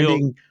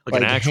standing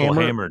like an actual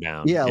hammer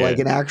down. Yeah, like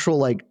an actual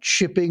like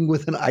chipping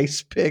with an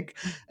ice pick,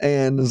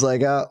 and it's like,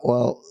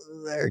 well,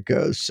 there it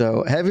goes.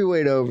 So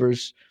heavyweight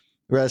overs,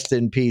 rest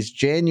in peace.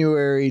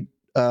 January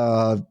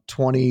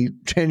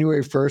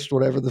 1st,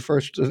 whatever the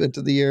first event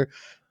of the year,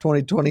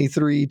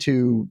 2023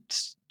 to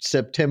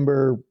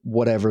September,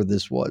 whatever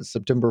this was,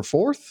 September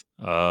 4th.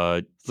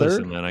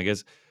 Listen, man, I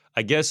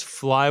guess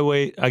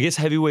heavyweight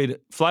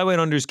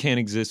unders can't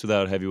exist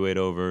without heavyweight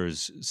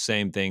overs.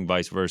 Same thing,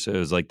 vice versa.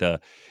 It's like the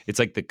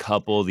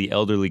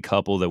elderly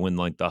couple that when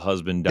like the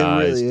husband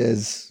dies, it really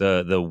is.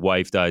 The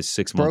wife dies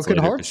 6 months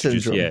broken later. Heart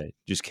syndrome.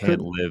 Just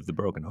can't live the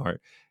broken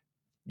heart.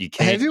 You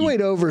can't.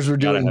 Heavyweight overs were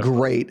doing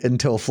great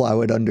until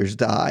flyweight unders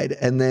died,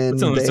 and then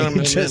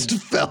they just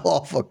fell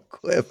off a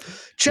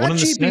cliff.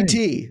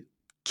 ChatGPT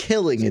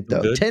killing it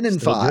though.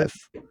 10-5.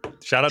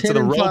 Shout out to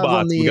the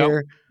robots.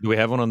 Do we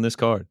have one on this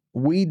card?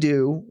 We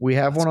do. We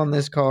have one on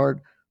this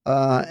card,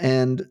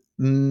 and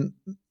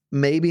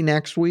maybe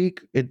next week.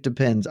 It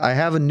depends. I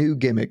have a new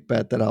gimmick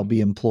bet that I'll be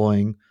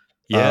employing.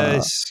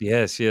 Yes.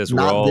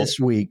 Not this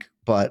week,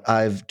 but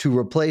to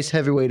replace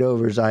heavyweight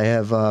overs. I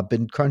have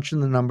been crunching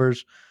the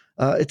numbers.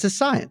 It's a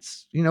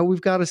science.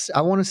 We've got to.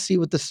 I want to see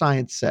what the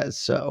science says.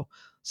 So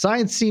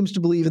science seems to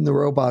believe in the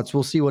robots.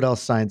 We'll see what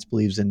else science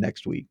believes in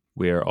next week.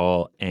 We are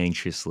all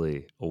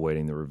anxiously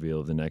awaiting the reveal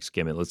of the next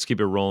gimmick. Let's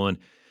keep it rolling.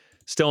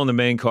 Still on the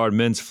main card,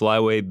 men's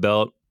flyweight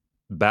bout.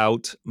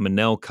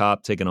 Manel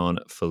Kape taking on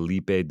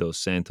Felipe Dos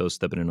Santos,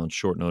 stepping in on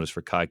short notice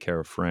for Kai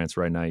Kara France.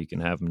 Right now, you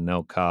can have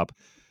Manel Kape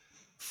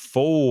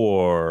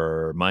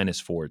for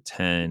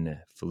 -410.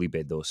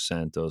 Felipe Dos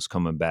Santos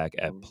coming back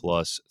at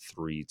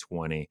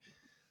 +320.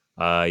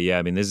 Yeah,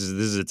 I mean this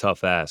is a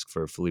tough ask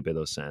for Felipe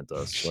Dos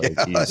Santos. Like,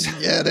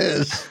 it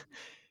is.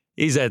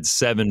 He's had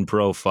 7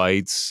 pro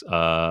fights,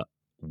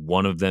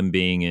 one of them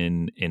being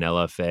in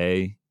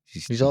LFA.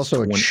 He's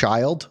also a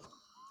child.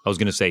 I was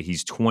going to say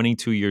he's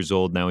 22 years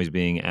old now. He's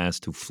being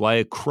asked to fly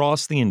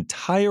across the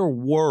entire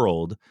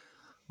world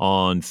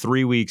on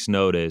 3 weeks'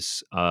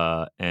 notice,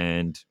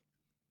 and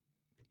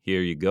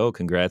here you go.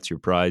 Congrats, your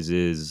prize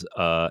is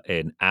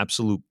an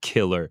absolute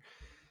killer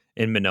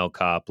in Manel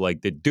Kape.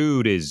 Like the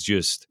dude is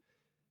just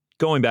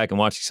going back and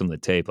watching some of the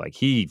tape. Like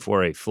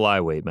for a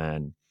flyweight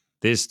man,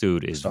 this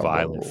dude is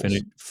violent.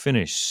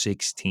 Finished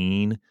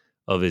 16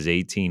 of his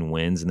 18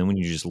 wins. And then when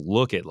you just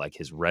look at like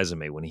his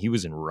resume, when he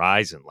was in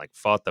Ryzen, like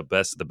fought the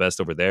best of the best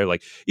over there.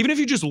 Like even if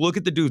you just look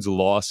at the dude's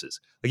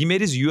losses, like he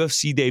made his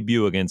UFC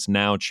debut against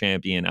now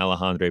champion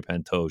Alejandro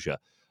Pantoja,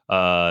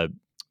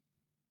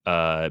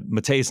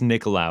 Mateus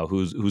Nicolau,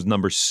 who's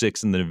number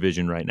 6 in the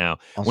division right now.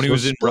 Also when he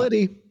was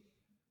Splitty.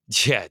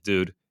 Yeah,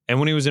 dude. And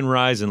when he was in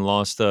Ryzen,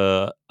 lost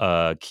to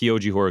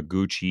Kyoji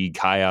Horiguchi,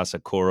 Kaya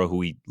Sakura,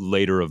 who he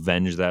later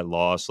avenged that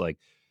loss. Like,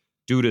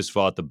 dude has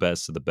fought the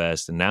best of the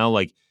best. And now,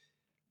 like,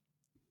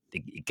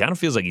 it kind of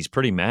feels like he's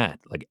pretty mad.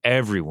 Like,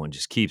 everyone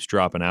just keeps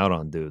dropping out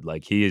on dude.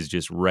 Like, he is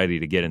just ready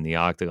to get in the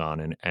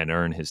octagon and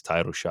earn his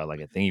title shot. Like,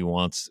 I think he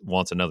wants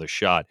another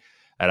shot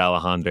at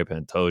Alejandro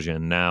Pantoja.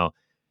 And now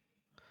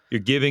you're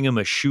giving him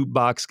a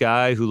shootbox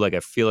guy who, like, I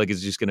feel like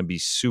is just going to be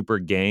super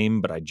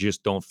game, but I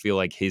just don't feel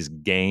like his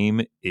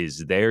game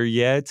is there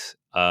yet.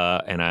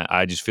 And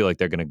I just feel like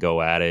they're going to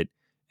go at it,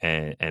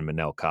 and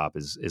Manel Kape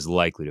is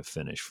likely to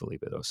finish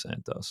Felipe dos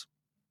Santos.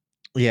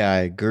 Yeah, I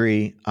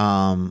agree.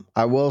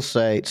 I will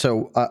say,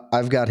 so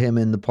I've got him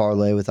in the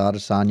parlay with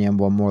Adesanya and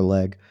one more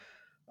leg,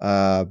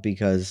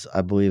 because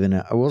I believe in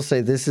it. I will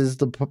say this is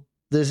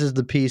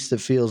the piece that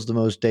feels the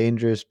most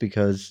dangerous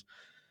because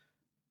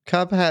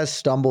Cup has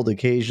stumbled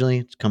occasionally.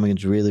 It's coming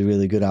against really,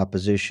 really good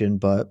opposition,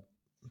 but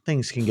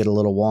things can get a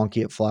little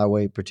wonky at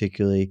flyweight,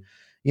 particularly,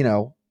 you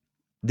know,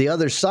 the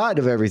other side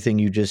of everything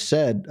you just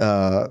said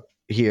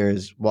here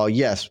is, well,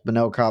 yes,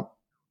 Manel Cop,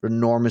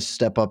 enormous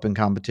step up in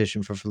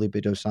competition for Felipe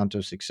dos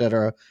Santos,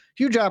 etc.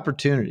 Huge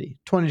opportunity.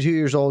 22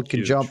 years old, can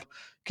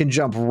Huge.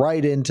 jump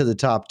right into the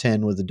top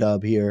 10 with a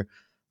dub here.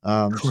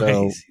 So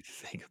Crazy to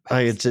think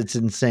about. it's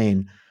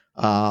insane.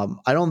 I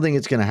don't think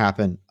it's going to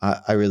happen.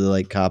 I really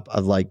like Cop.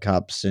 I've liked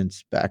Cop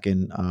since back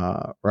in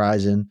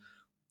Ryzen,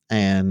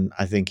 and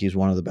I think he's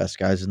one of the best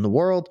guys in the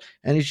world.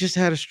 And he's just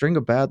had a string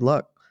of bad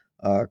luck,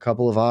 a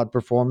couple of odd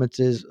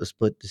performances, a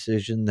split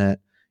decision that,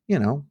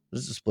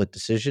 this is a split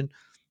decision.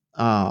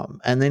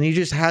 And then he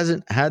just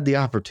hasn't had the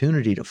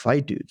opportunity to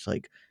fight dudes.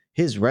 Like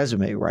his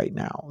resume right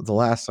now, the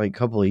last like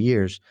couple of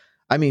years.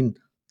 I mean,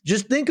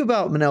 just think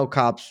about Manel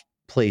Kop's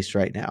place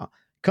right now.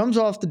 Comes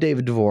off the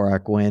David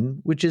Dvorak win,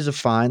 which is a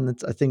fine.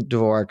 I think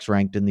Dvorak's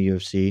ranked in the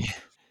UFC.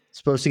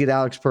 Supposed to get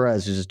Alex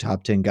Perez, who's a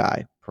top 10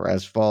 guy.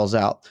 Perez falls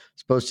out.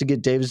 Supposed to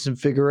get Davison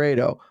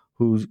Figueiredo,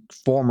 who's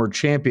former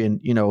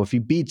champion. If he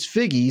beats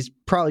Figgy, he's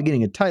probably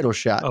getting a title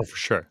shot. Oh, for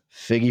sure.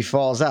 Figgy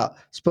falls out.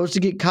 Supposed to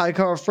get Kai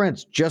Kara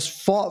France.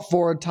 Just fought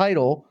for a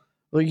title.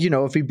 Well,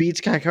 if he beats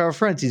Kai Kara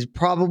France, he's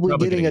probably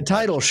getting a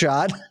title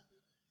shot.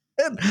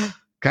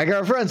 Kai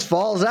Kara France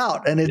falls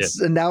out, and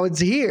and now it's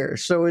here.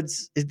 So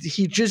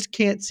he just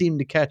can't seem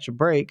to catch a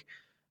break.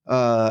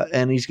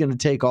 And he's going to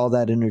take all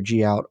that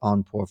energy out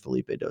on poor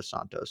Felipe dos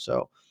Santos.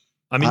 So,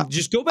 I mean,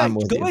 just go back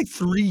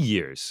 3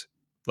 years.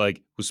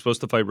 Like, was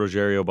supposed to fight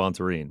Rogerio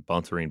Bontorin.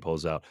 Bontorin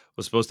pulls out.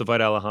 Was supposed to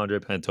fight Alejandro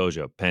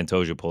Pantoja.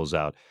 Pantoja pulls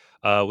out.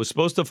 Was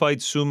supposed to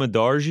fight Suma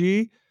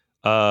Darji.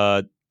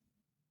 Cop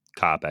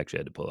actually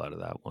had to pull out of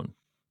that one.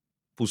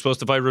 Was supposed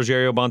to fight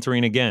Rogerio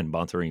Bontorin again.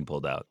 Bontorin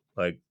pulled out.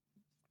 Like,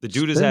 the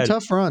dude has had a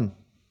tough run.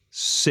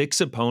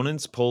 6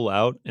 opponents pull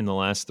out in the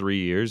last 3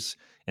 years.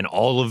 And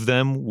all of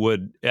them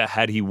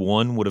had he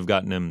won, would have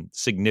gotten him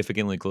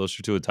significantly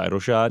closer to a title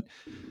shot.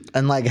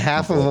 And like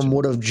half of them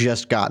would have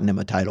just gotten him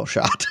a title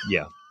shot.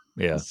 Yeah.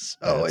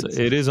 So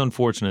it is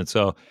unfortunate.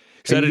 So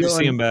excited to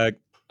see him back.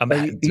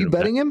 Are you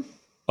betting him?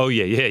 Oh,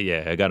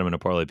 yeah. I got him in a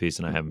parlay piece,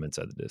 and I have him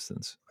inside the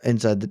distance.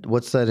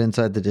 What's that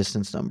inside the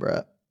distance number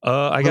at?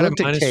 I got him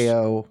minus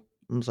KO.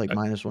 It was like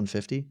minus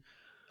 150.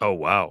 Oh,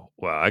 wow.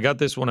 I got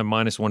this one at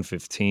minus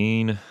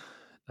 115.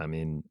 I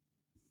mean,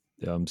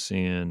 I'm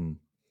seeing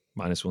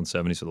minus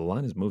 170, so the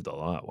line has moved a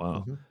lot.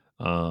 Wow.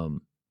 Mm-hmm.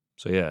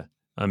 So yeah,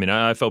 I mean,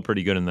 I felt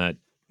pretty good in that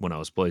when I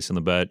was placing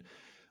the bet.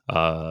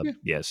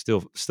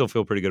 Still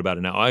feel pretty good about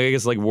it now. I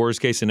guess like worst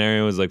case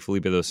scenario is like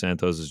Felipe dos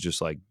Santos is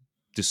just like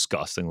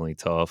disgustingly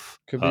tough.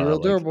 Could be real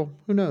durable.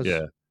 Who knows?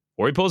 Yeah.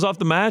 Or he pulls off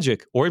the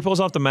magic.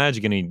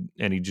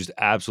 And he just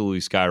absolutely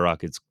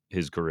skyrockets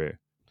his career.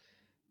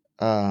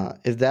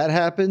 If that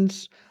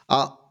happens,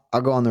 I'll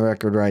go on the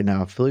record right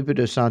now. If Felipe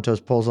dos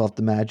Santos pulls off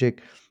the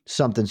magic,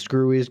 something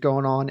screwy is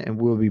going on, and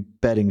we'll be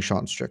betting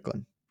Sean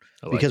Strickland.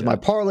 Because my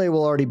parlay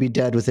will already be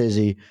dead with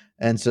Izzy,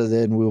 and so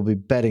then we'll be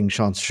betting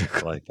Sean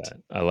Strickland.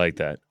 I like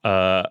that.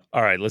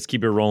 All right, let's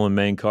keep it rolling.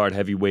 Main card,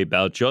 heavyweight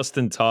bout.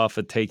 Justin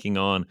Tafa taking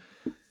on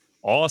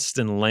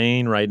Austin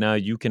Lane. Right now,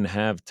 you can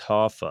have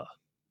Tafa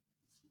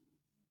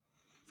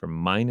for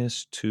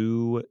minus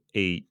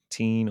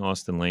 218.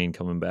 Austin Lane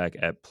coming back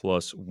at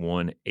plus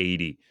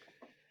 180.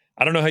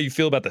 I don't know how you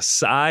feel about the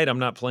side. I'm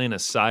not playing a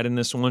side in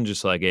this one,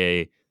 just like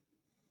a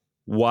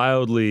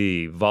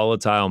wildly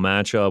volatile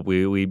matchup.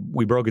 We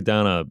broke it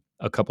down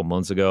a couple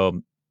months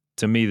ago.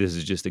 To me, this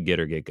is just a get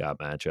or get got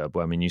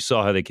matchup. I mean, you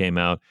saw how they came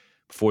out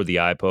before the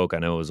eye poke. I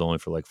know it was only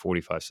for like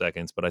 45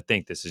 seconds, but I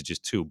think this is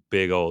just two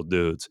big old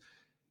dudes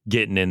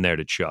getting in there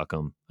to chuck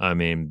them. I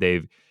mean,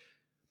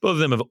 both of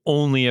them have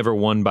only ever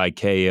won by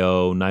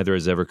KO. Neither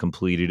has ever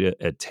completed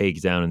a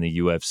takedown in the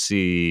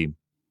UFC.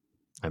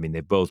 I mean,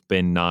 they've both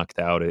been knocked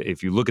out.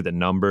 If you look at the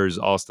numbers,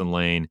 Austin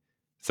Lane,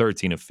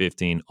 13 of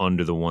 15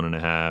 under the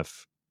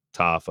 1.5.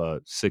 Tafa,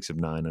 6 of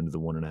 9 under the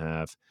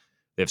 1.5.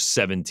 They have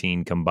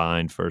 17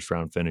 combined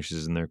first-round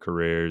finishes in their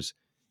careers.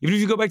 Even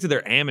if you go back to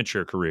their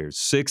amateur careers,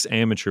 6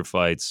 amateur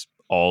fights,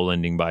 all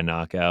ending by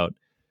knockout.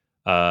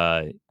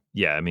 I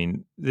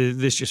mean,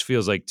 this just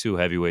feels like two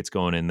heavyweights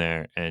going in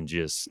there and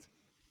just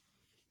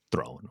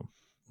throwing them.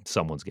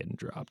 Someone's getting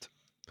dropped.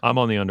 I'm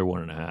on the under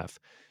 1.5.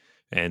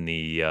 And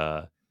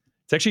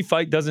it's actually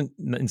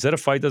instead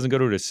of fight doesn't go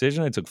to a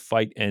decision, I took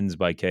fight ends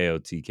by KO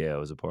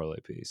TKO as a parlay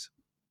piece.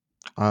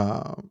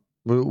 What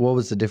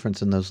was the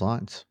difference in those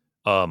lines?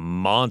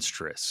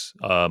 Monstrous.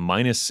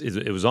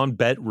 It was on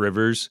Bet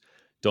Rivers.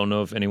 Don't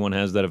know if anyone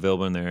has that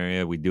available in their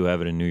area. We do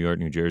have it in New York,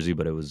 New Jersey,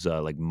 but it was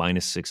like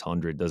minus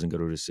 600. Doesn't go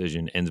to a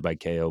decision. Ends by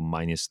KO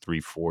minus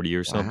 340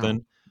 or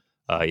something.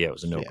 It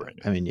was a Yeah,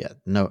 no-brainer. I mean, yeah,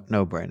 no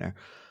brainer.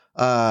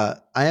 I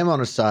am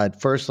on a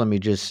side. First, let me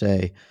just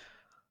say,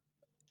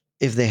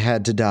 if they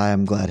had to die,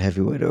 I'm glad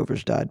heavyweight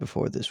overs died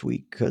before this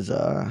week because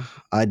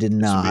I This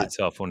would be a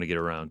tough one to get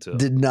around to.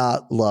 did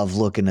not love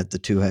looking at the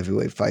two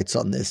heavyweight fights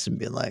on this and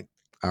being like,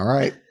 all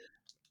right,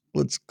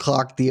 let's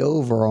clock the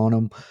over on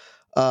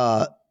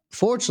them.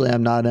 Fortunately,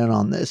 I'm not in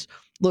on this.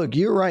 Look,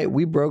 you're right.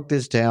 We broke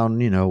this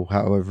down,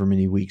 however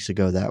many weeks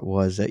ago that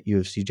was at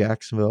UFC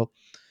Jacksonville.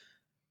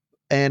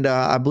 And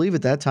I believe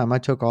at that time I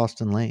took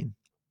Austin Lane.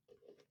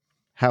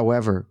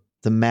 However,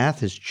 the math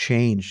has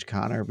changed,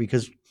 Connor,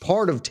 because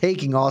part of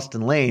taking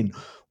Austin Lane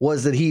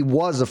was that he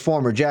was a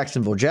former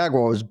Jacksonville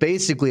Jaguar. It was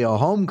basically a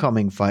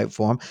homecoming fight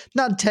for him.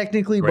 Not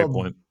technically, Great but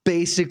point.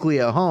 basically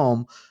a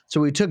home.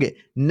 So we took it.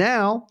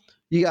 Now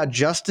you got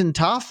Justin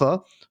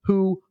Tafa,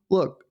 who,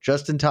 look,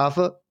 Justin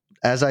Tafa,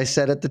 as I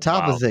said at the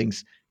top Wow. of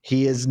things,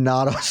 he is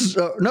not.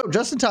 No,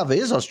 Justin Tafa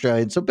is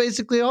Australian. So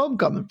basically a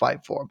homecoming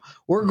fight for him.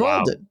 We're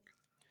Wow. golden.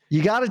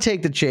 You got to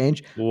take the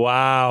change.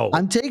 Wow.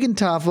 I'm taking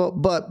Tafa,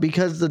 but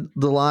because the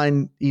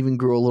line even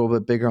grew a little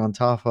bit bigger on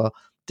Tafa,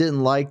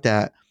 didn't like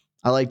that.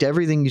 I liked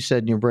everything you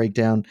said in your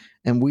breakdown,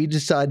 and we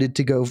decided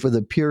to go for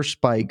the pure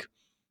spike.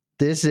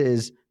 This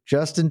is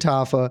Justin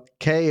Tafa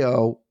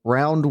KO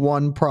round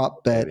 1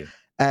 prop bet Baby.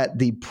 at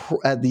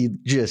the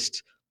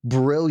just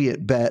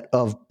brilliant bet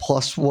of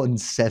plus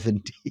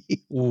 170.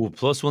 Ooh,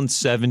 plus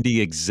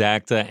 170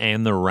 exacta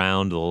and the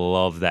round.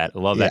 Love that.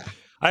 Love that. Yeah.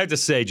 I have to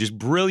say, just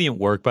brilliant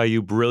work by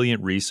you,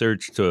 brilliant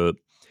research to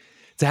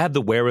have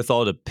the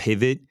wherewithal to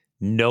pivot,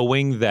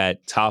 knowing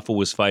that Tafa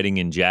was fighting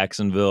in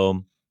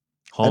Jacksonville,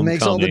 That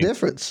makes all the homecoming.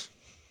 difference.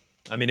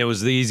 I mean, it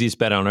was the easiest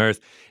bet on earth.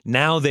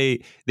 Now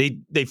they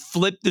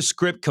flipped the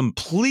script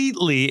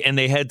completely and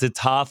they head to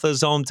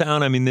Tafa's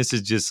hometown. I mean, this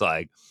is just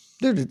like,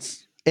 Dude,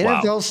 it's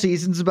wow. NFL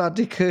season's about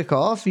to kick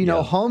off.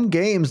 Yeah. Home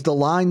games, the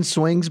line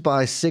swings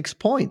by 6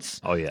 points.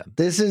 Oh yeah.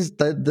 This is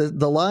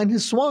the line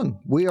has swung.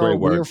 We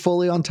are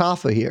fully on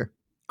Tafa here.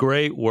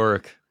 Great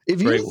work.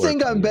 If you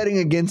think I'm betting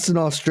against an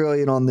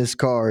Australian on this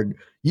card,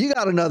 you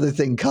got another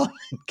thing coming,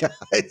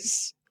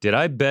 guys. Did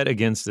I bet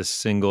against a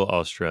single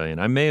Australian?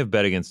 I may have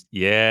bet against one.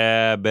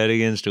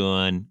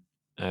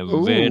 I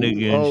bet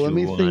against Let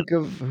me one. think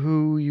of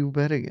who you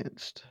bet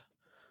against.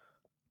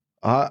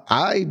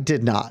 I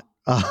did not.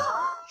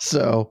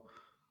 So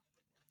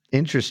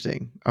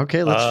interesting.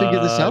 Okay, let's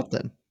figure this out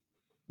then.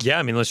 Yeah,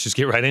 I mean, let's just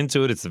get right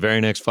into it. It's the very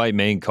next fight,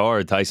 main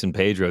card. Tyson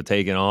Pedro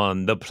taking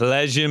on the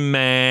Pleasure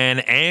Man,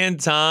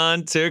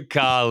 Anton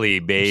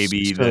Turkalj,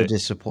 baby. So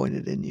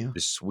disappointed in you. The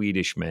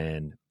Swedish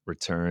man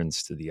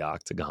returns to the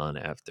octagon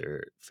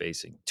after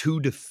facing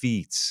 2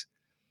 defeats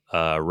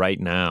right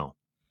now.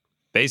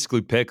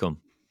 Basically, pick him.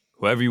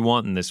 Whoever you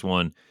want in this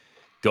one,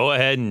 go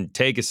ahead and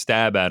take a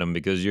stab at him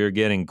because you're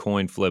getting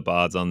coin flip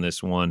odds on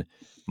this one.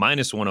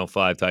 Minus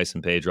 105,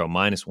 Tyson Pedro.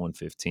 Minus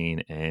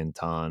 115,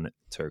 Anton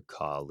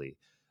Turkalj.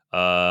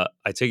 I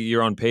take it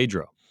you're on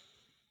Pedro.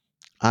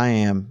 I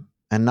am.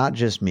 And not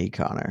just me,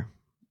 Connor.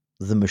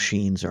 The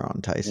machines are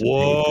on Tyson Pedro.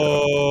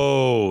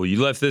 Whoa,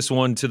 you left this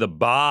one to the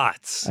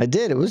bots. I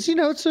did. It was,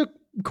 it's a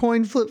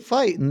coin flip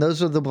fight. And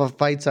those are the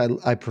fights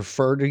I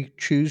prefer to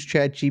choose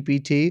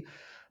ChatGPT.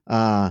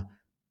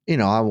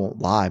 I won't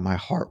lie. My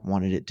heart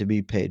wanted it to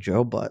be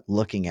Pedro, but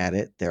looking at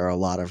it, there are a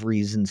lot of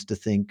reasons to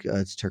think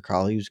it's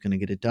Turkalj who's going to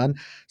get it done.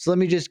 So let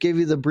me just give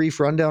you the brief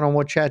rundown on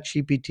what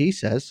ChatGPT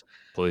says.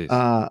 Please.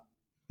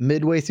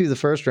 Midway through the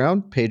first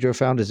round, Pedro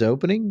found his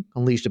opening,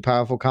 unleashed a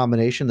powerful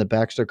combination that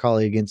backs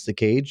Turkalj against the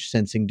cage.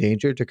 Sensing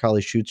danger,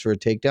 Turkalj shoots for a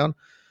takedown.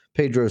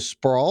 Pedro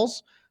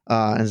sprawls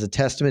as a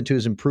testament to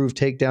his improved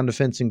takedown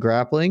defense and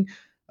grappling.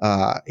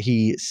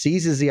 He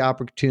seizes the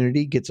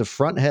opportunity, gets a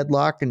front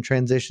headlock, and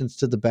transitions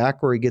to the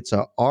back where he gets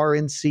a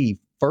RNC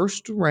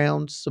first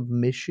round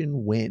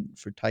submission win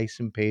for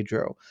Tyson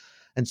Pedro.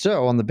 And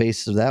so on the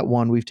basis of that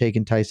one, we've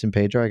taken Tyson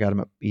Pedro. I got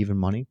him at even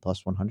money,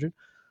 plus 100.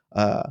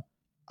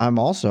 I'm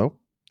also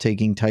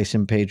taking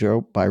Tyson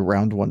Pedro by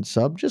round 1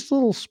 sub, just a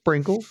little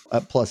sprinkle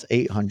at plus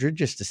 800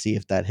 just to see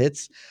if that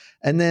hits.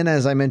 And then,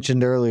 as I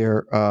mentioned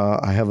earlier,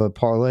 I have a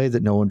parlay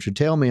that no one should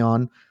tail me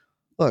on.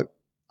 Look,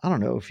 I don't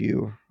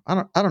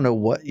know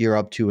what you're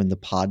up to in the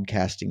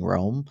podcasting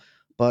realm,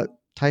 but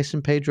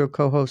Tyson Pedro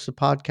co-hosts a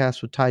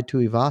podcast with Tai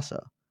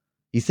Tuivasa.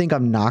 You think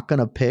I'm not going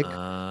to pick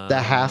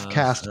the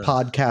half-cast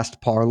podcast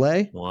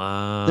parlay?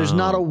 Wow. There's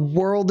not a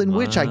world in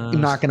which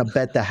I'm not going to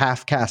bet the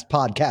half-cast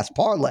podcast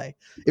parlay.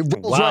 It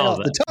rolls right off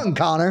the tongue,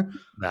 Connor.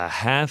 The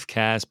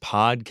half-cast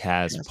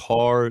podcast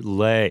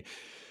parlay.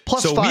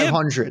 Plus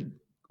 500.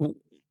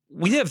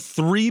 We have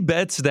 3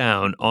 bets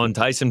down on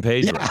Tyson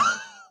Pedro.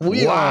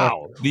 Yeah,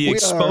 The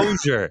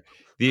exposure.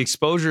 The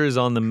exposure is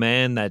on the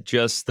man that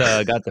just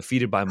got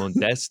defeated by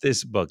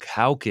Modestas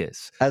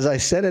Bukauskas. As I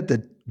said at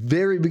the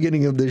very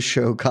beginning of this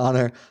show,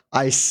 Connor,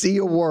 I see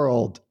a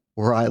world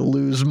where I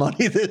lose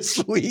money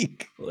this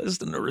week.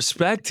 Listen,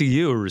 respect to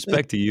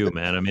you,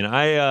 man. I mean,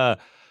 I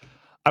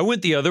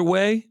went the other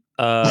way.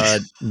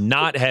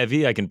 Not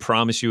heavy. I can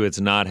promise you it's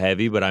not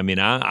heavy, but I mean,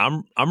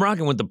 I'm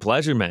rocking with the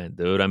Pleasure Man,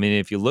 dude. I mean,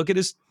 if you look at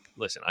his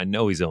listen, I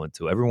know he's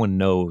 0-2. Everyone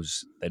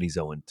knows that he's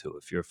 0-2.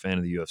 If you're a fan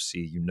of the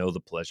UFC, you know the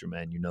pleasure,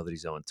 man. You know that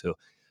he's 0-2.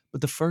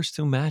 But the first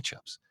two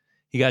matchups,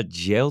 he got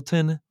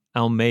Jailton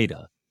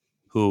Almeida,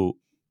 who,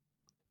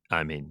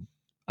 I mean,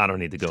 I don't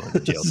need to go into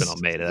Jailton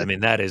Almeida. I mean,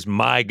 that is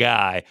my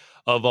guy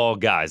of all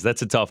guys.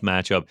 That's a tough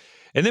matchup.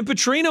 And then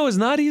Petrino is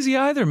not easy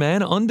either,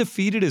 man.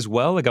 Undefeated as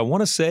well. Like, I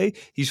want to say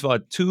he's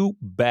fought two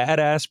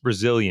badass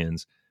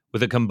Brazilians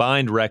with a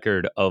combined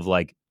record of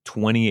like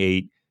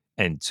 28-2.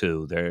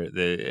 They're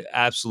the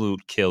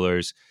absolute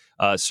killers.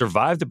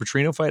 Survived the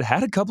Petrino fight.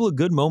 Had a couple of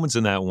good moments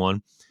in that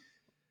one.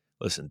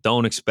 Listen,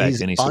 don't expect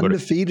He's any sort of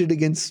undefeated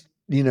against,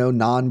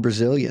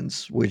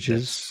 non-Brazilians, which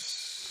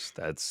is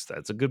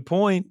that's a good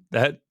point.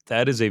 That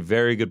is a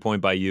very good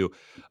point by you.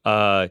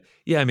 Yeah,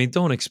 I mean,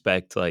 don't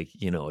expect like,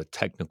 a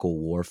technical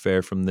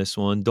warfare from this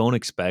one. Don't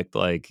expect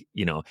like,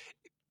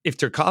 if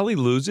Turkalj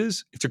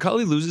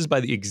loses by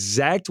the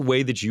exact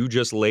way that you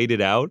just laid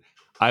it out,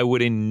 I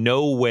would in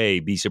no way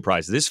be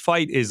surprised. This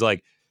fight is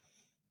like,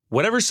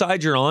 whatever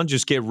side you're on,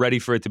 just get ready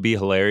for it to be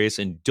hilarious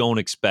and don't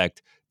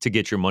expect to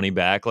get your money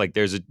back. Like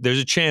there's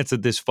a chance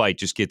that this fight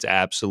just gets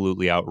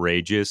absolutely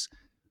outrageous.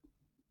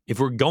 If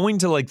we're going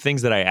to like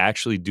things that I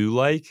actually do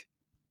like,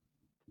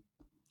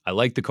 I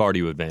like the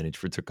cardio advantage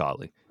for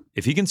Turkalj.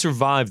 If he can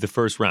survive the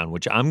first round,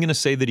 which I'm going to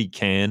say that he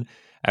can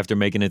after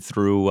making it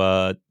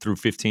through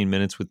 15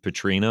 minutes with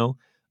Petrino,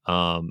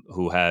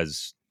 who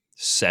has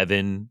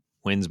 7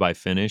 wins by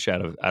finish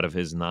out of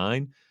his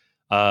 9.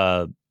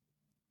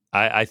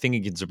 I think he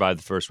can survive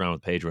the first round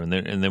with Pedro, and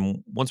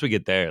then once we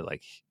get there,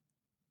 like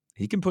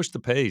he can push the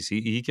pace.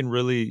 He can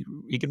really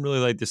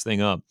light this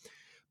thing up.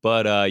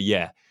 But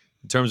yeah,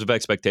 in terms of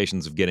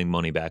expectations of getting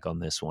money back on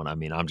this one, I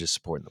mean, I'm just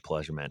supporting the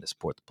pleasure man to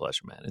support the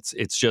pleasure man.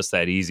 It's just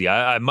that easy.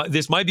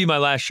 This might be my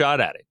last shot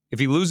at it. If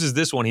he loses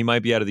this one, he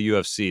might be out of the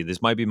UFC.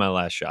 This might be my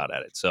last shot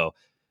at it. So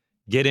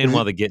get in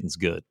while the getting's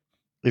good.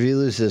 If you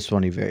lose this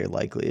one, he very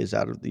likely is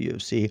out of the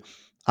UFC.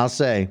 I'll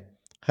say,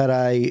 had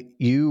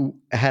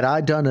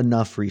I done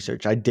enough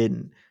research, I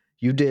didn't.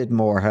 You did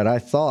more. Had I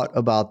thought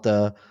about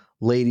the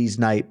ladies'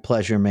 night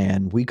pleasure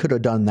man, we could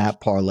have done that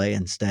parlay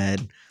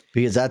instead,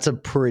 because that's a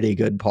pretty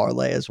good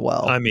parlay as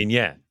well. I mean,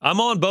 yeah, I'm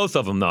on both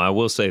of them though. I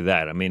will say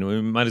that. I mean,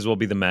 we might as well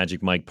be the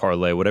Magic Mike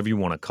parlay, whatever you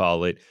want to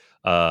call it.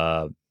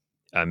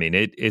 I mean,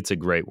 it's a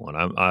great one.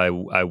 I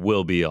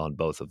will be on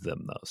both of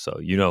them though, so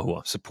you know who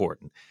I'm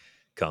supporting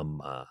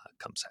come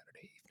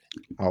Saturday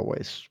evening.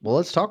 Always. Well,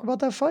 let's talk about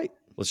that fight.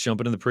 Let's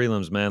jump into the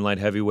prelims, man. Light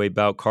heavyweight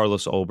bout.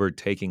 Carlos Ulberg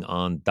taking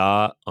on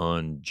Da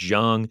Un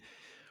Jung.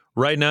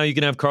 Right now, you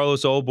can have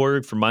Carlos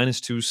Ulberg for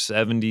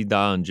 -270.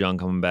 Da Un Jung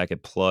coming back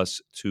at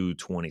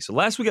 +220. So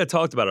last week I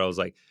talked about it. I was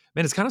like,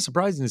 man, it's kind of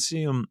surprising to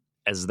see him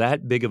as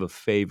that big of a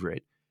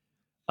favorite.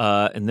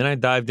 And then I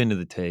dove into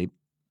the tape.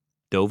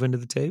 I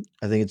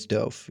think it's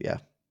Dove, yeah.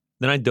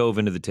 Then I dove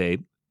into the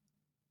tape.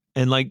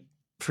 And like,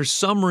 for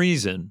some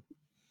reason,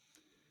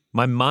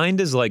 my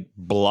mind is like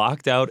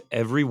blocked out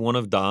every one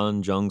of Da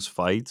Un Jung's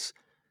fights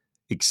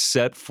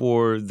except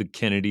for the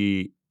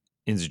Kennedy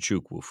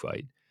Nzechukwu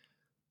fight.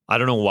 I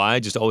don't know why. I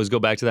just always go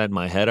back to that in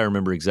my head. I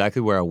remember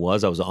exactly where I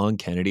was. I was on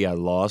Kennedy. I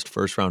lost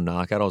first round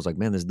knockout. I was like,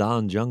 man, this Da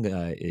Un Jung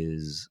guy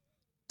is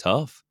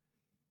tough.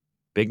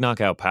 Big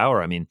knockout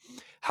power. I mean,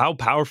 how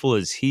powerful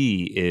is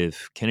he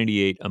if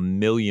Kennedy ate 1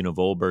 million of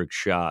Ulberg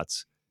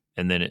shots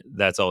and then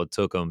that's all it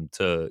took him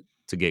to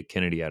get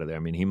Kennedy out of there?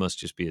 I mean, he must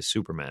just be a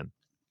Superman.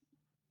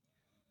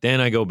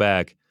 Then I go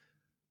back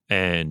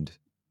and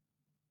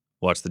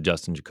watch the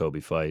Justin Jacoby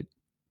fight,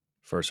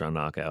 first round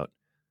knockout.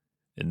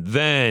 And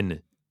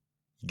then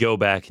go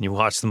back and you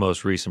watch the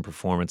most recent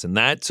performance. And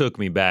that took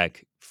me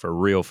back for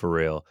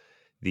real.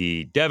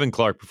 The Devin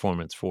Clark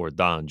performance for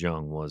Da Un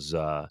Jung was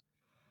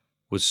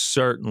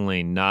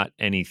certainly not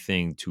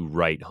anything to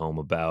write home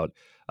about.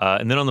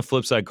 And then on the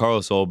flip side,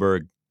 Carlos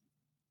Ulberg,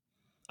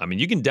 I mean,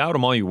 you can doubt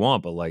him all you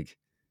want, but like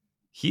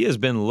he has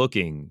been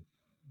looking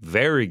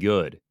very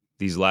good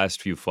these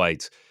last few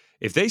fights.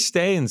 If they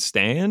stay and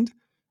stand,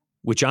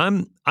 which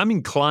I'm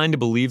inclined to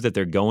believe that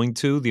they're going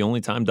to. The only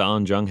time Da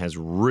Un Jung has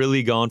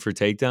really gone for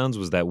takedowns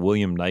was that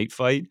William Knight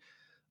fight.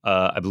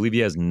 I believe he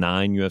has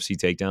 9 UFC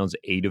takedowns,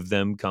 8 of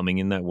them coming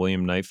in that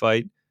William Knight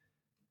fight.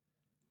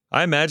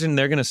 I imagine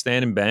they're going to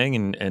stand and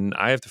bang, and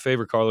I have to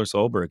favor Carlos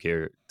Ulberg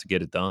here to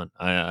get it done.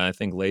 I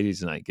think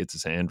ladies night gets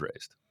his hand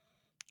raised.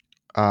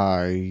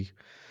 I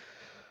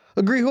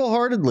agree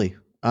wholeheartedly.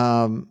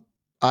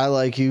 I,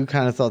 like you,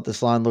 kind of thought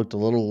this line looked a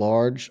little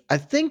large. I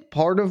think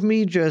part of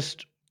me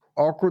just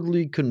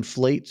awkwardly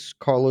conflates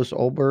Carlos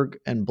Ulberg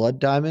and Blood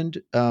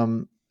Diamond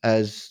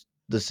as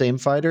the same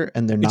fighter,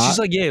 and they're not. It's just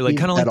like, yeah, like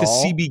kind of like the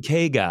all.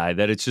 CBK guy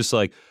that it's just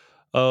like,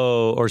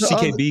 oh, or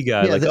CKB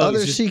guy. Yeah, like, the oh, other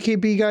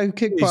CKB guy who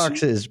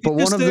kickboxes, but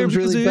he's one of there them's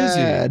really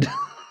bad.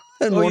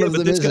 And one of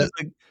them this isn't. guy's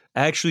like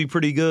actually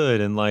pretty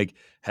good. And like,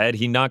 had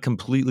he not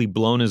completely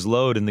blown his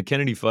load in the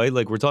Kennedy fight,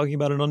 like we're talking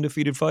about an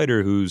undefeated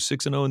fighter who's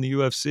 6-0 in the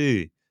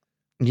UFC.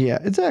 Yeah,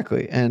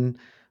 exactly. And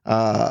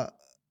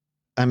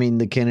I mean,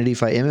 the Kennedy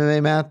fight,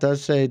 MMA math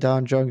does say Da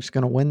Un Jung's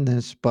going to win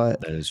this,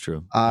 but That is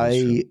true.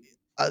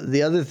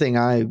 the other thing,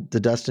 the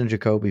Dustin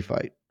Jacoby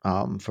fight,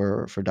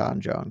 for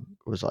Don Jung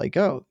was like,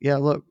 oh yeah,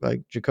 look,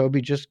 like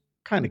Jacoby just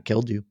kind of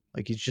killed you.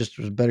 Like he's just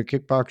was a better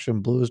kickboxer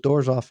and blew his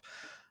doors off.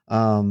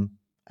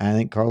 I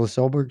think Carlos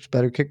Ulberg's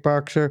better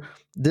kickboxer.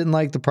 Didn't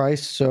like the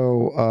price,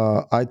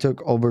 so I took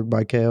Ulberg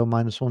by KO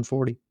minus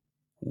 140.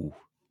 Ooh.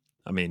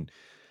 I mean,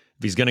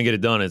 if he's going to get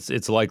it done,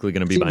 it's likely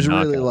going to be by Seems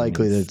really knockout. I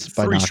likely mean, that it's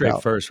by three straight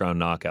knockout. first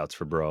round knockouts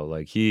for bro.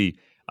 Like the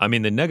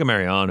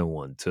Negamariano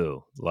one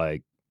too.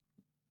 Like,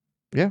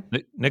 Yeah.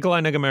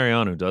 Nikolai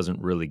Negamariano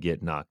doesn't really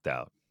get knocked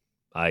out,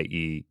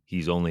 i.e.,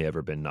 he's only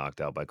ever been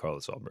knocked out by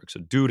Carlos Ulberg. So,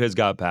 dude has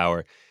got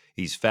power.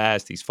 He's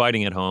fast. He's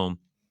fighting at home.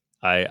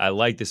 I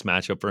like this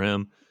matchup for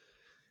him.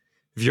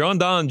 If you're on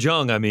Don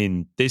Jung, I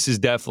mean, this is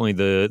definitely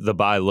the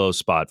buy low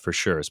spot for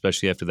sure,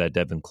 especially after that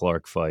Devin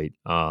Clark fight.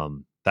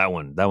 That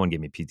one gave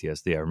me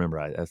PTSD. I remember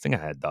I think I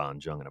had Don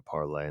Jung in a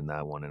parlay in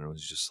that one, and it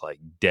was just like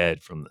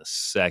dead from the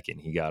second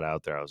he got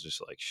out there. I was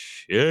just like,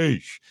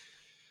 sheesh.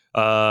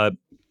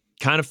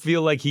 Kind of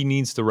feel like he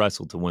needs to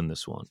wrestle to win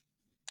this one.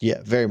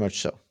 Yeah, very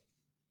much so.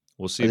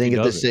 We'll see I if he think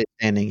at does this it.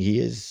 standing, he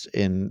is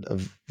in a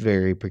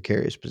very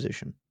precarious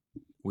position.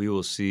 We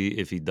will see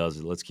if he does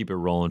it. Let's keep it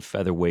rolling.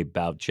 Featherweight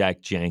bout. Jack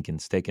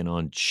Jenkins taking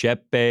on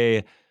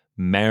Chepe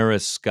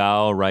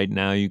Mariscal. Right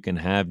now, you can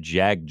have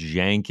Jack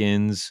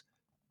Jenkins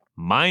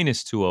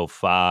minus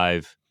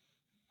 205.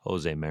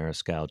 Jose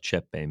Mariscal,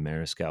 Chepe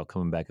Mariscal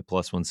coming back at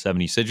plus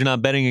 170. You said you're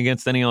not betting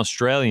against any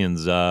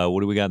Australians.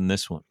 What do we got in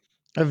this one?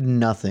 I have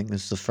nothing.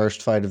 This is the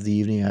first fight of the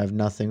evening. I have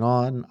nothing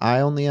on. I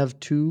only have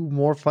two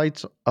more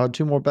bets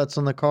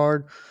on the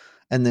card,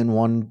 and then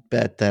one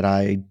bet that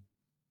I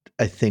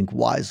think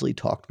wisely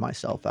talked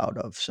myself out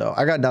of. So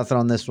I got nothing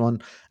on this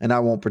one, and I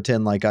won't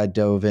pretend like I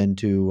dove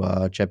into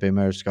Chepe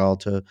Mariscal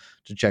to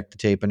check the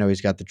tape. I know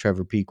he's got the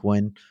Trevor Peak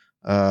win,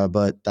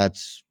 but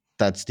that's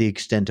the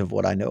extent of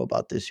what I know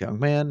about this young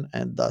man,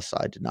 and thus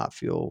I did not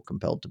feel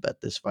compelled to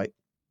bet this fight.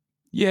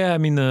 Yeah, I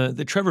mean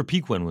the Trevor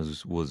Peak win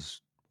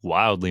was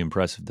wildly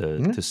impressive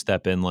Yeah. to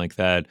step in like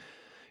that.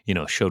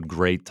 Showed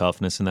great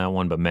toughness in that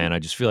one. But man, I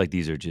just feel like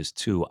these are just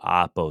two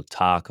Oppo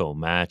Taco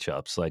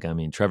matchups. Like, I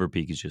mean, Trevor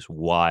Peak is just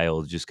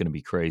wild, just going to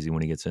be crazy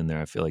when he gets in there.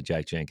 I feel like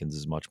Jack Jenkins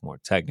is much more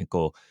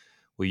technical.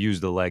 We'll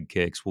use the leg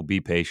kicks. We'll be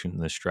patient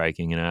in the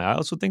striking. And I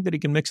also think that he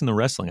can mix in the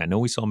wrestling. I know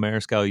we saw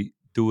Mariscal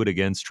do it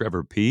against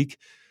Trevor Peak.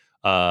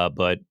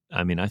 But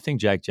I mean, I think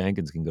Jack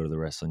Jenkins can go to the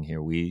wrestling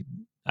here.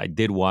 I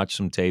did watch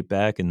some tape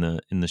back in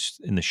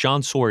the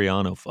Sean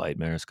Soriano fight.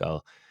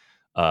 Mariscal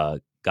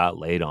got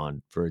laid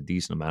on for a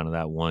decent amount of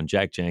that one.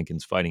 Jack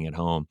Jenkins fighting at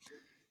home.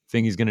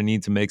 Think he's going to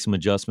need to make some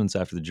adjustments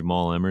after the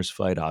Jamal Emmers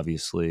fight.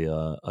 Obviously,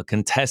 a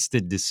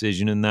contested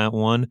decision in that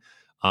one,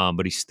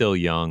 but he's still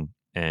young,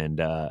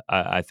 and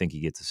I think he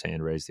gets his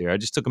hand raised here. I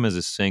just took him as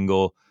a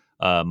single,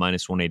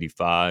 minus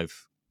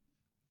 185.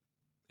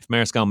 If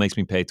Mariscal makes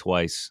me pay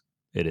twice,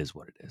 it is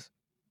what it is.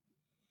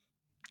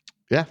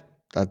 Yeah,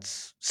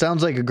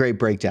 sounds like a great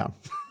breakdown.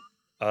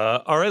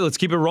 All right, let's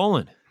keep it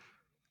rolling.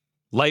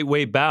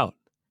 Lightweight bout.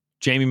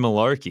 Jamie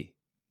Malarkey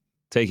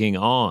taking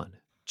on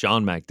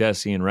John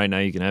Makdessi. And right now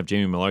you can have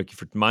Jamie Malarkey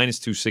for minus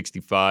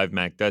 265.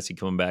 Makdessi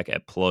coming back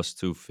at plus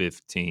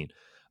 215.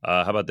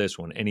 How about this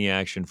one? Any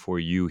action for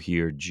you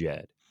here,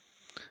 Jed?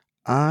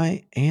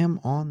 I am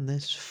on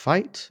this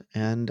fight,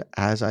 and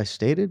as I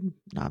stated,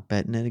 not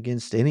betting it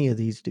against any of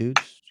these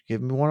dudes.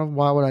 Give me one of them.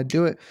 Why would I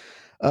do it?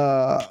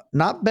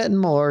 Not betting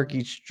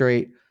Malarkey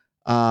straight.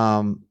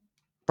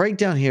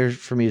 Breakdown here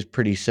for me is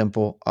pretty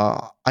simple.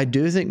 I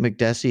do think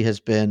McDessie has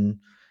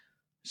been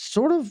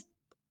sort of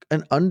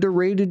an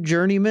underrated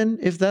journeyman,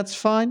 if that's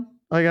fine.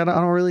 Like I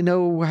don't really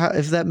know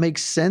if that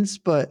makes sense,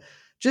 but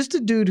just a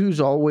dude who's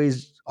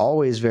always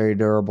very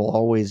durable,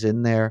 always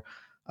in there.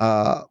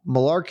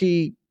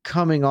 Malarkey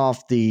coming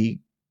off the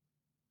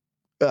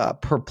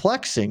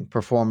perplexing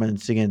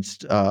performance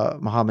against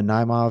Muhammad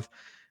Naimov,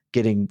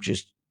 getting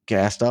just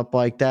gassed up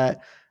like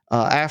that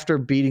after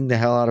beating the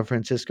hell out of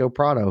Francisco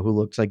Prado, who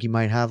looks like he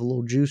might have a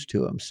little juice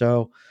to him.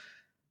 So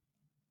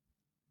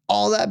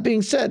all that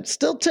being said,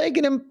 still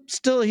taking him.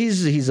 Still,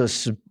 he's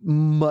a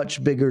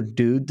much bigger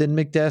dude than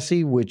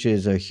McDessie, which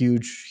is a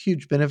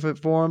huge benefit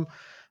for him.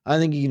 I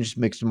think he can just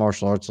mix the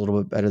martial arts a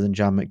little bit better than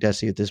John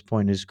McDessie at this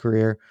point in his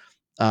career.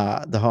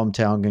 The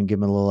hometown can give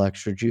him a little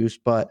extra juice,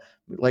 but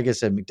like I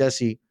said,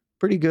 McDessie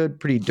pretty good,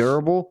 pretty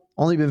durable.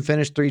 Only been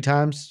finished 3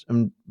 times,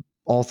 and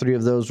all 3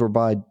 of those were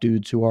by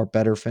dudes who are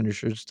better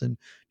finishers than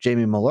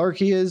Jamie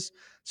Malarkey is.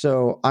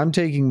 So I'm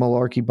taking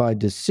Malarkey by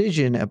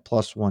decision at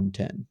plus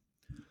 110.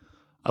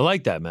 I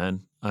like that,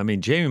 man. I mean,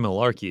 Jamie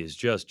Malarkey is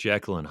just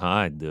Jekyll and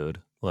Hyde,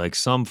 dude. Like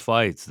some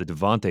fights, the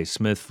Devontae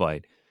Smith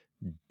fight,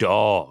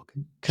 dog.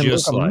 Can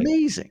look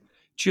amazing.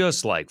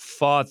 Just like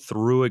fought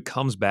through it,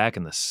 comes back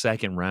in the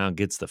second round,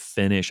 gets the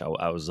finish.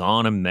 I was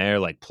on him there,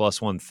 like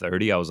plus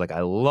 130. I was like,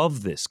 I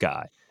love this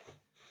guy.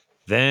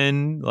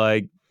 Then,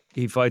 like,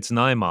 he fights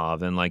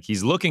Naimov, and like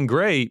he's looking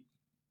great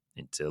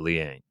until he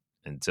ain't.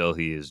 Until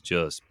he is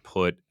just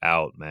put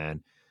out,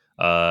 man.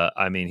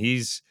 I mean,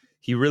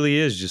 he really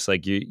is just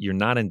like you're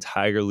not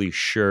entirely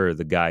sure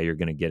the guy you're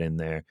going to get in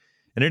there.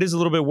 And it is a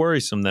little bit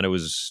worrisome that it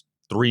was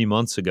 3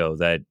 months ago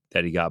that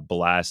he got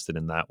blasted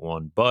in that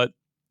one. But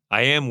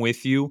I am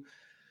with you.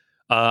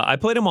 I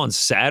played him on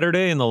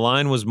Saturday, and the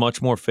line was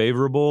much more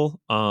favorable.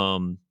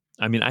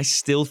 I mean, I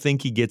still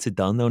think he gets it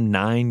done, though.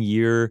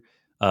 9-year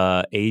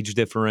age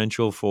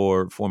differential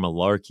for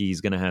Malarkey.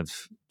 He's going to have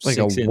Like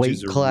a 6 inches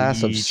weight of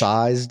class of reach,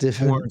 size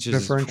 4 inches,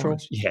 differential.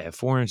 yeah,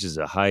 4 inches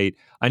of height.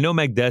 I know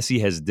Magdesi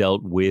has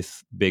dealt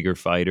with bigger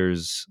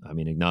fighters. I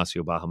mean,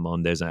 Ignacio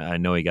Bahamondes, I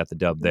know he got the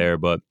dub there,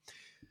 but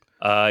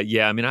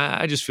yeah, I mean,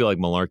 I just feel like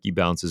Malarkey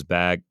bounces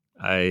back.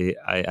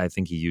 I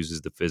think he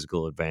uses the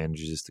physical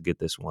advantages to get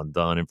this one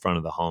done in front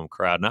of the home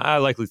crowd. And I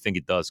likely think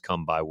it does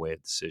come by way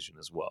of decision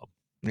as well.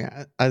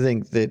 Yeah, I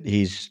think that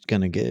he's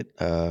gonna get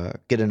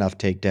enough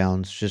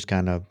takedowns, just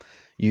kind of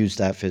use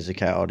that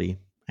physicality.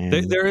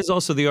 And There is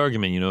also the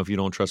argument, if you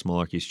don't trust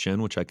Malarkey's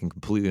chin, which I can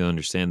completely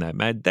understand that.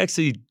 Matt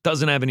Dexy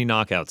doesn't have any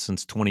knockouts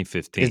since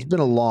 2015. it's been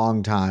a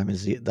long time.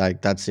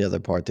 That's the other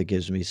part that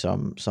gives me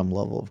some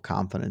level of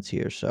confidence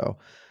here. So,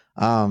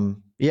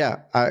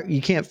 yeah,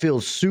 you can't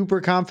feel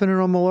super confident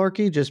on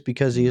Malarkey just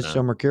because he is No.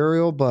 so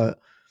mercurial. But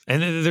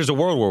And then there's a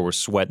world where we're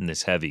sweating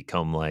this heavy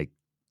come like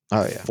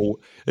oh yeah,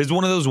 It's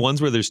one of those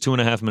ones where there's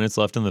 2.5 minutes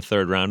left in the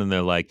third round, and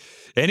they're like,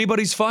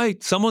 anybody's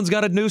fight. Someone's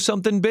got to do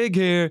something big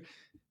here.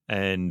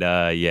 And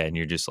yeah, and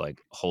you're just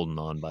like holding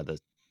on by the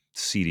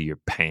seat of your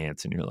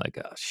pants, and you're like,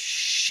 oh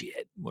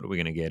shit, what are we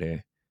gonna get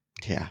here?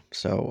 yeah.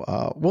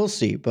 So we'll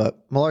see.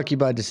 But Malarkey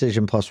by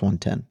decision plus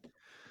 110.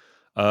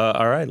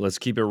 All right, let's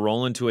keep it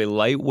rolling to a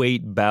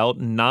lightweight bout.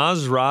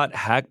 Nasrat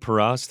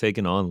Hakparas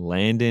taking on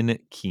Landon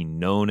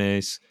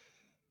Quinones.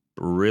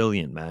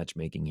 Brilliant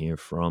matchmaking here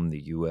from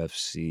the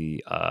UFC.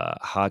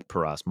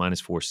 Hakparas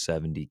minus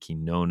 470,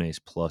 Quinones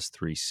plus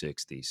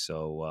 360.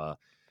 So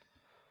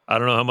I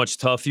don't know how much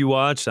Tough you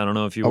watched. I don't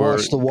know if you I were.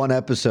 watched the one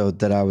episode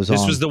that I was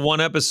This on. was the one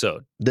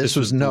episode. This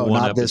was the no,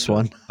 one not this episode.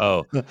 one.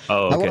 Oh, okay.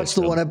 I watched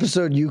the one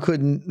episode you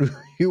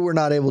were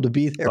not able to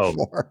be there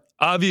for.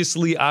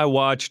 Obviously, I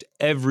watched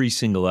every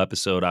single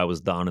episode. I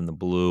was donning the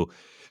blue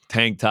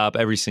tank top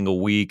every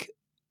single week.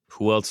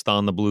 Who else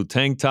donned the blue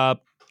tank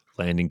top?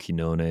 Landon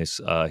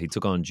Quinones. He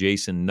took on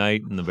Jason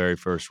Knight in the very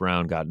first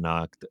round, got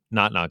not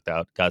knocked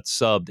out, got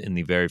subbed in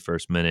the very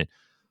first minute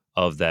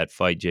of that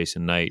fight.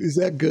 Jason Knight. Is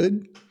that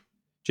good?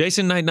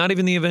 Jason Knight, not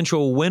even the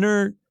eventual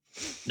winner,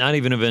 not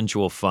even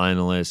eventual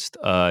finalist.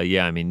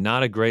 Yeah, I mean,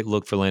 not a great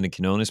look for Landon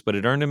Quinones, but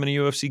it earned him a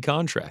UFC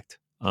contract.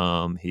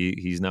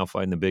 He's now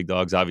fighting the big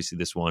dogs. Obviously,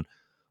 this one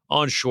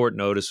on short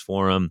notice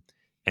for him.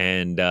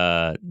 And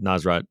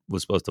Nasrat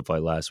was supposed to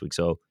fight last week.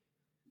 So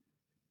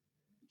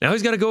now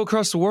he's got to go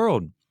across the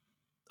world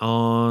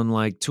on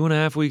like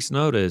 2.5 weeks'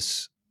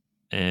 notice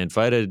and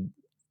fight a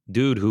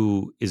dude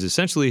who is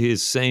essentially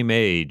his same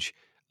age,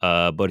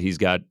 but he's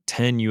got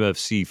 10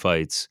 UFC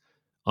fights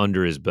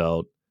under his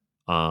belt.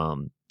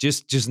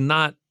 Just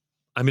not.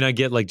 I mean, I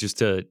get like just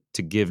to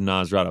give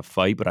Nasrat a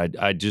fight, but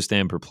I just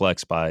am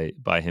perplexed by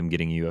him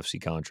getting a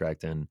UFC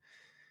contract and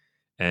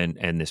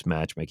this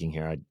matchmaking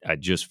here. I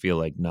just feel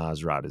like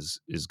Nasrat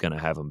is going to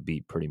have him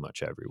beat pretty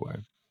much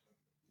everywhere.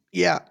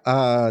 Yeah,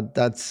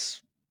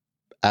 that's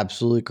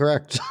absolutely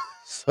correct.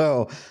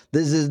 So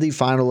this is the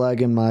final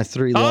leg in my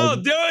 3 leg. Oh,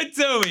 do it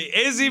to me.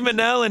 Izzy,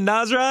 Manel, and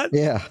Nasrat?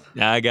 Yeah.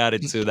 I got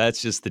it too.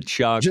 That's just the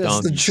chalk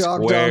Just the donkey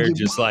chalk square. donkey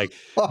Just like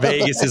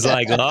Vegas is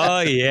like, oh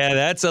yeah,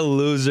 that's a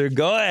loser.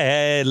 Go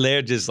ahead.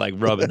 They're just like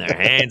rubbing their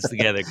hands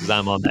together because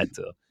I'm on that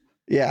too.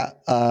 Yeah.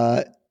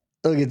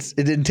 Look, it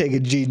didn't take a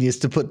genius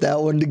to put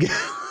that one together.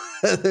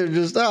 They're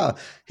just,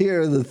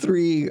 here are the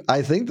 3,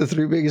 I think the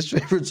 3 biggest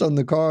favorites on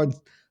the card.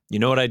 You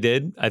know what I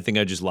did? I think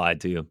I just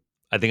lied to you.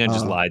 I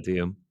lied to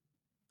you.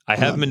 I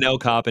have Manel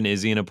Kopp and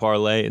Izzy in a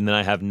parlay, and then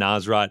I have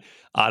Nasrat,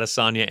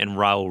 Adesanya, and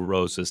Raul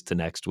Rosas to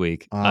next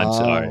week. I'm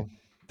sorry.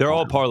 They're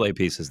all parlay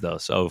pieces, though.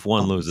 So if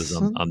one loses,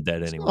 I'm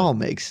dead anyway. It all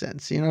makes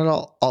sense. You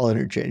know, all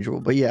interchangeable.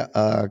 But yeah,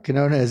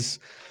 Quinones,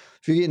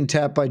 if you're getting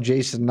tapped by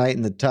Jason Knight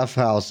in the tough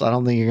house, I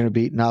don't think you're going to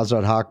beat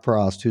Nasrat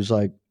Hakparas, who's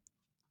like,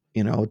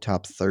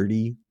 top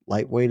 30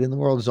 lightweight in the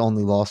world. Has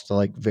only lost to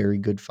like very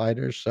good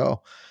fighters.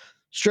 So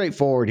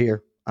straightforward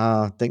here.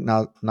 I think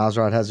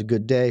Nasrat has a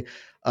good day.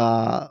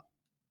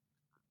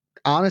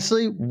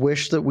 Honestly,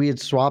 wish that we had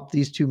swapped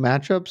these 2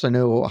 matchups. I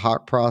know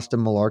Hakparas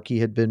and Malarkey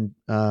had been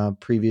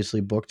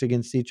previously booked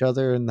against each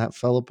other, and that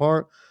fell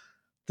apart.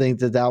 Think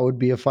that would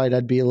be a fight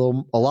I'd be a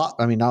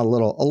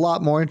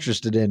lot more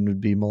interested in would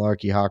be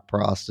Malarkey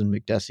Hakparas and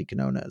Magdesi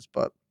Quinones.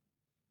 But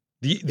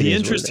the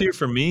interest here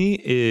for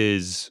me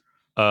is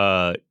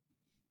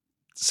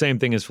same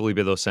thing as Felipe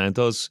Dos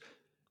Santos.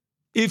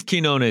 If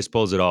Quinones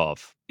pulls it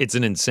off, it's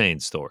an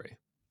insane story.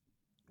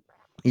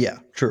 Yeah,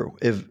 true.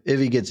 If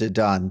he gets it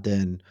done,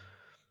 then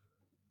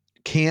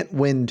can't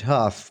win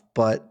tough,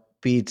 but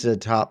beats a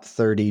top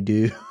 30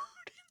 dude in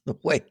the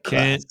weight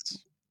class. Can't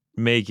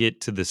make it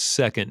to the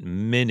second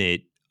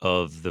minute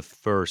of the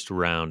first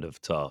round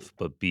of tough,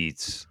 but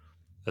beats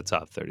a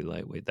top 30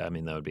 lightweight. I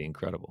mean, that would be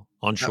incredible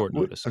on short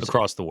notice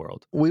across the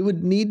world. We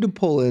would need to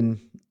pull in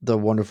the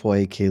wonderful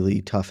AK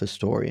Lee tough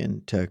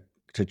historian to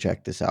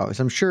check this out.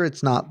 I'm sure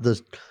it's not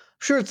the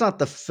sure it's not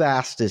the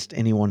fastest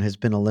anyone has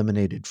been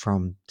eliminated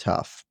from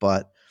Tough,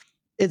 but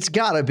it's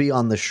got to be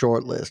on the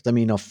short list. I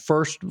mean, a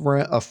first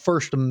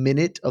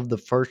minute of the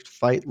first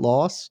fight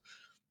loss.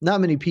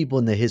 Not many people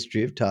in the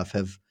history of Tough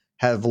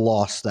have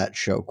lost that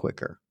show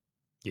quicker.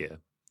 Yeah,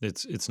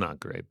 it's not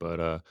great,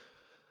 but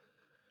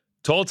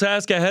tall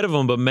task ahead of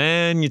him. But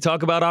man, you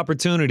talk about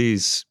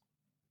opportunities.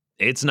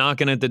 It's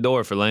knocking at the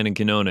door for Landon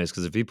Quinones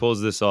because if he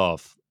pulls this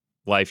off,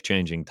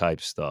 life-changing type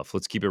stuff.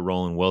 Let's keep it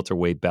rolling.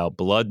 Welterweight bout.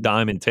 Blood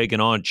Diamond taking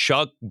on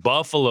Chuck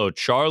Buffalo,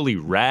 Charlie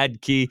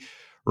Radke.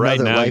 Right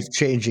Another now,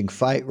 life-changing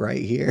fight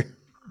right here.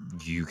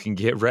 you can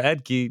get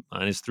Radke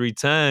minus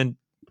 310.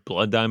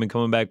 Blood Diamond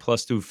coming back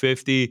plus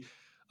 250.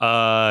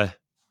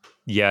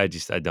 Yeah,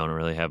 I don't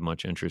really have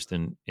much interest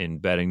in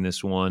betting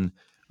this one.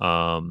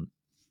 I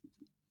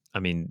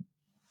mean,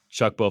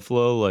 Chuck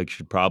Buffalo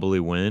should probably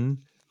win.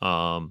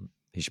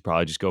 He should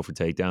probably just go for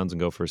takedowns and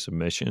go for a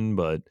submission.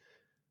 But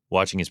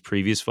watching his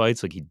previous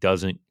fights, he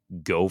doesn't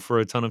go for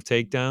a ton of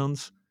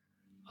takedowns.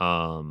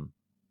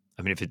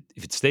 I mean,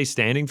 if it stays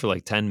standing for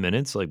 10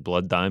 minutes,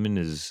 Blood Diamond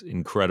is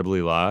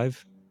incredibly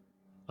live.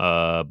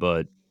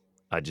 But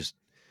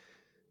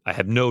I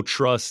have no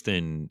trust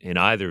in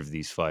either of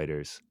these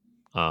fighters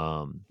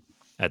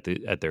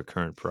at their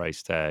current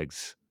price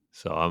tags.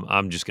 So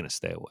I'm just gonna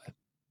stay away.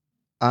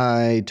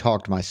 I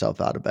talked myself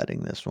out of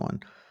betting this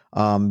one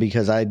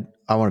because I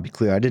want to be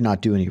clear. I did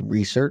not do any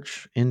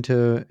research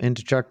into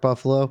Chuck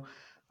Buffalo.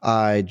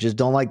 I just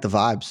don't like the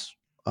vibes.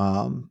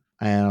 And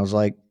I was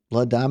like,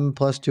 Blood Diamond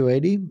plus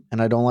 280,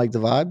 and I don't like the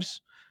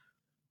vibes.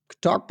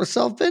 Could talk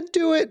myself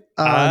into it.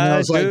 And then I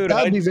was like, Dude,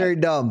 that would be very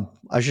dumb.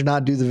 I should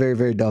not do the very,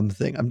 very dumb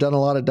thing. I've done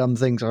a lot of dumb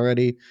things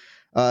already.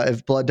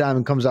 If Blood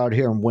Diamond comes out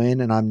here and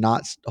win and I'm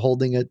not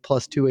holding a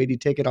plus 280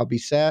 ticket, I'll be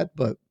sad.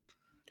 But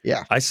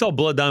yeah. I saw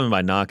Blood Diamond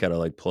by knockout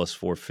at plus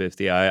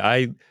 450.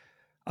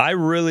 I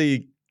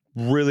really,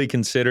 really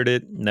considered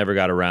it. Never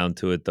got around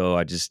to it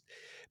though.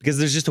 Because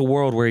there's just a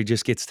world where he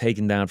just gets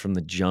taken down from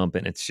the jump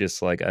and it's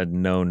just a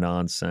no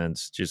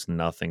nonsense, just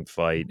nothing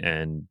fight.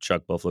 And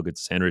Chuck Buffalo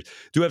gets his hand raised.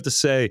 Do have to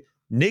say,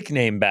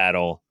 nickname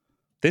battle,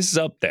 this is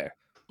up there.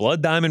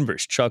 Blood Diamond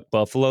versus Chuck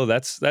Buffalo.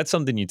 That's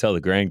something you tell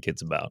the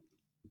grandkids about.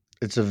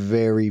 It's a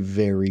very,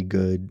 very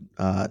good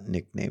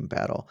nickname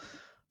battle.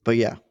 But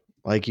yeah,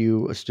 like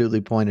you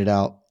astutely pointed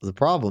out, the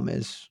problem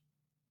is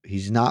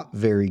he's not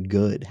very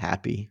good,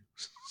 Happy.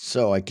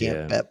 So I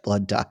can't bet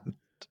Blood Diamond.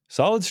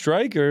 Solid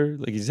striker.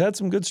 He's had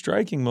some good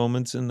striking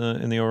moments in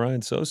the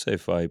Orion Sose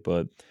fight,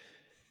 but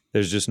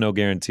there's just no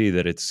guarantee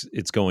that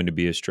it's going to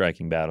be a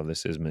striking battle.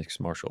 This is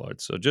mixed martial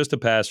arts. So just a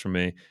pass for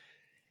me.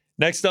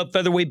 Next up,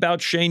 featherweight bout,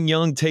 Shane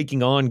Young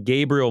taking on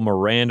Gabriel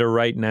Miranda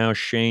right now.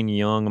 Shane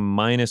Young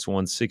minus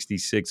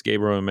 166.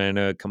 Gabriel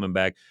Miranda coming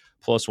back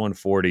plus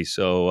 140.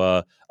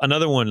 So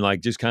another one,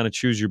 just kind of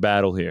choose your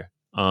battle here.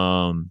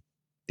 Do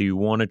you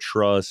want to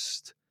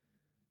trust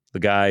the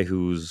guy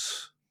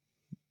who's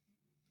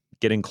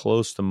getting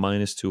close to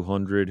minus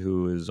 200,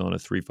 who is on a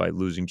 3-fight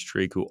losing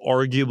streak, who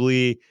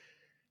arguably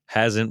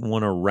hasn't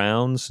won a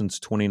round since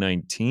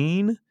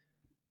 2019?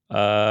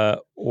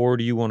 Or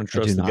do you want to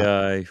trust the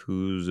guy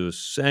who's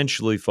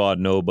essentially fought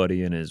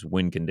nobody and his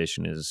win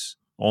condition is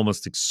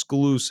almost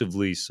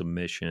exclusively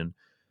submission?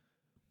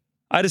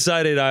 I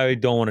decided I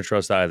don't want to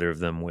trust either of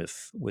them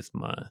with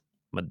my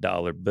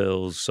dollar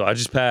bills, so I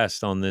just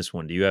passed on this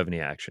one. Do you have any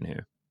action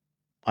here?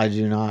 I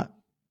do not,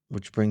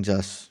 which brings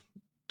us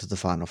to the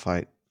final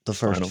fight, the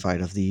first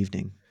fight of the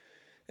evening.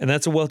 And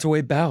that's a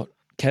welterweight bout.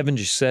 Kevin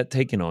Gisette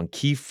taking on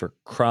Kiefer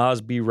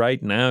Crosby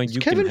right now. Is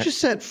Kevin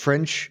Gisette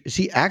French? Is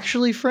he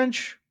actually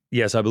French?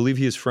 Yes, I believe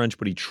he is French,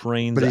 but he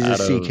trains but he's out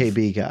a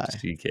CKB guy.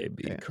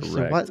 CKB, okay.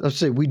 Correct. So let's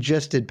say we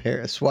just did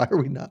Paris. Why are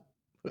we not?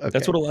 Okay.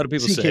 That's what a lot of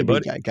people say.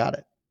 CKB guy, got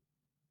it.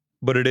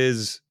 But it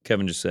is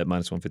Kevin Gisette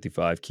minus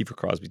 155. Kiefer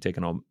Crosby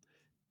taking on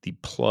the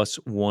plus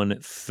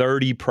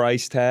 130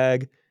 price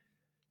tag.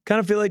 Kind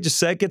of feel like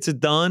Gisette gets it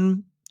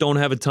done. Don't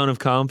have a ton of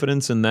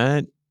confidence in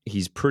that.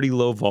 He's pretty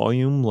low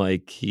volume.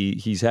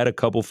 He's had a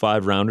couple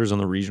 5-rounders on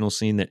the regional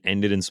scene that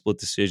ended in split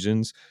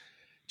decisions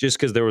just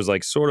because there was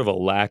sort of a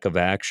lack of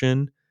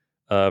action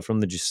from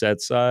the Gisette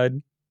side.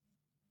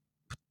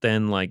 But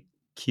then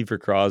Kiefer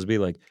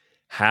Crosby,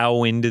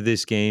 how into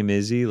this game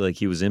is he?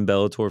 He was in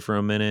Bellator for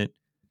a minute.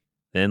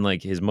 Then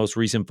his most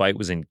recent fight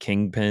was in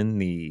Kingpin,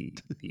 the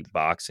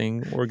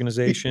boxing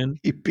organization.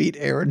 He beat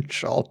Aaron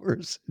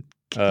Chalmers.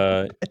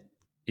 Yeah,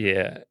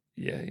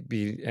 he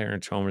beat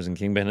Aaron Chalmers and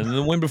Kingpin. And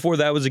the win before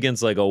that was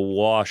against a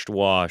washed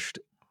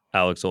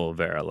Alex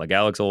Oliveira.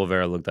 Alex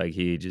Oliveira looked like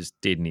he just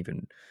didn't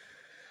even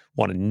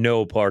want to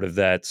know part of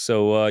that.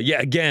 So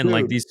again,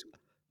 Dude, these.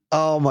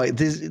 Oh my!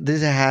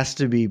 This has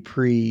to be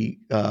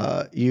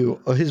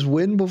you. His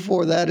win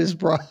before that is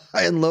Brian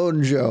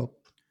Lowenjo.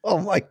 Oh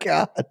my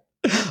god!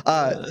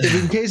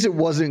 In case it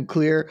wasn't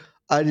clear,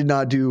 I did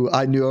not do.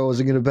 I knew I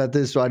wasn't going to bet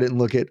this, so I didn't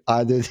look at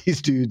either of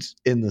these dudes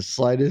in the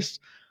slightest.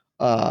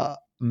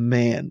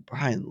 Man,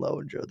 Brian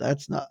Lowenjo.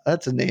 That's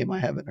a name I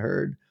haven't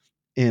heard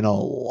in a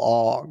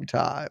long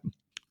time.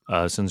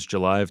 Since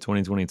July of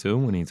 2022,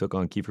 when he took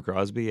on Kiefer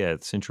Crosby at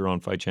Cinturon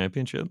Fight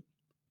Championship.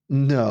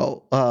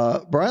 No.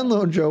 Brian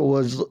Lowenjo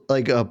was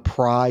like a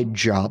pride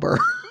jobber.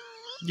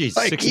 He's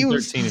Like,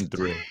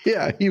 6-13-3.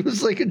 Yeah, he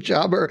was like a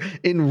jobber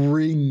in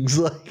rings,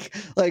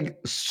 like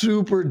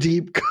super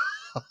deep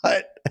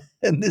cut.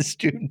 And this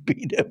dude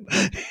beat him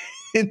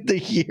in the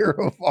year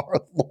of our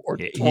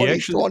Lord,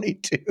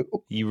 2022.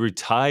 He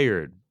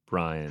retired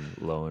Brian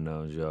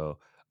Lowenjo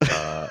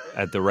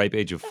at the ripe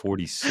age of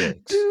 46.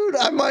 Dude,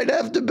 I might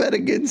have to bet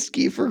against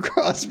Kiefer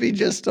Crosby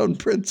just on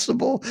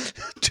principle.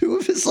 2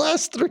 of his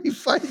last 3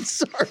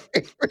 fights are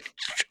Aaron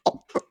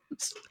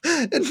Chalmers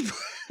and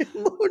Brian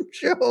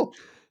Lowenjo.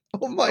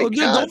 Oh my God!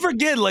 Don't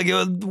forget, like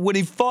when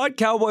he fought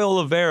Cowboy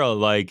Oliveira,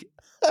 like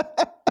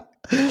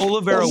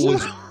Oliveira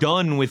was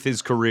done with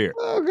his career.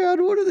 Oh God,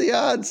 what are the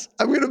odds?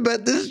 I'm gonna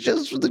bet this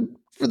just for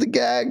the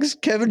gags.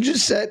 Kevin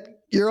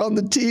Gisette, you're on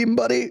the team,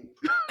 buddy.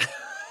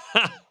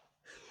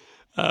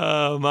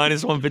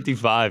 Minus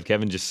 155.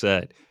 Kevin just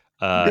said.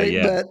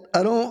 Great bet.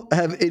 I don't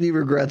have any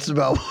regrets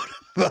about what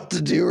I'm about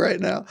to do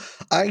right now.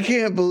 I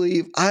can't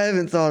believe I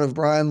haven't thought of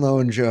Brian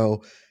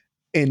Lowenjo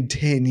in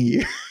 10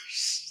 years.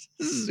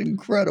 This is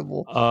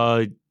incredible.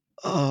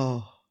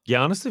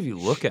 Yeah, honestly, if you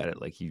look at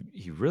it, like he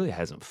really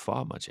hasn't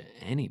fought much of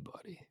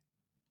anybody.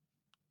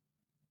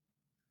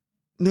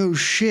 No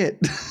shit.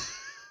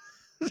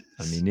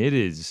 I mean,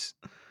 it's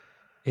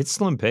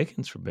slim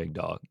pickings for Big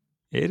Dog.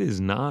 It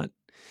is not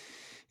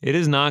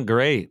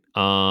great.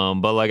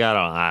 But like I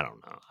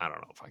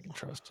don't know if I can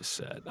trust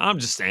Gisette. I'm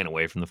just staying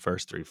away from the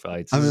first 3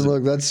 fights. I mean,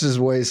 look, that's just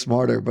way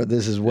smarter, but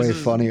this is way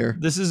funnier.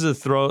 This is a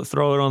throw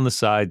it on the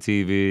side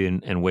TV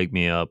and wake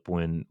me up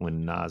when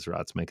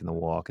Nasrat's making the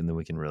walk, and then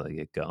we can really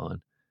get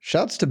going.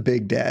 Shouts to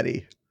Big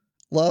Daddy.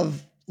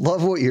 Love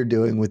what you're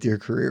doing with your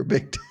career,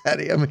 Big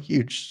Daddy. I'm a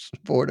huge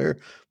supporter,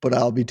 but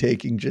I'll be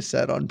taking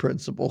Gisette on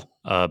principle.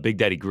 Big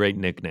Daddy, great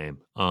nickname.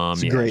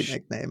 It's a great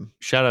nickname.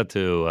 Shout out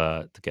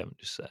to Kevin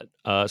Gisette.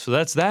 So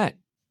that's that.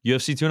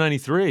 UFC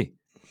 293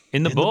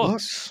 in the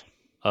books.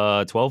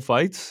 12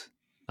 fights,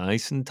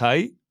 nice and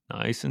tight.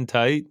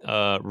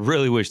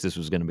 Really wish this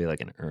was going to be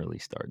like an early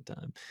start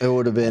time. It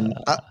would have been.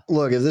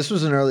 Look, if this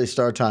was an early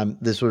start time,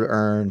 this would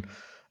earn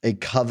a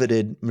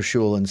coveted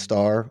Michelin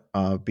star.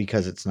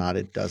 Because it's not.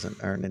 It doesn't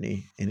earn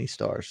any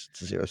stars.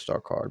 It's a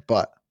 0-star card.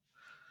 But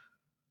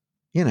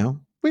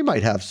we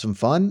might have some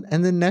fun.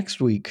 And then next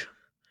week,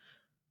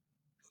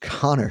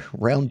 Connor,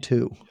 round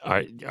 2.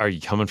 Are you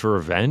coming for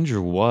revenge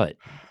or what?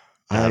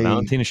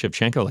 Valentina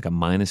Shevchenko, like a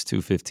minus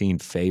 215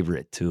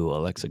 favorite to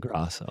Alexa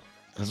Grasso.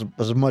 That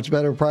was a much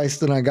better price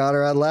than I got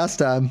her at last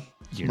time.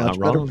 You're much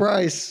not wrong. Better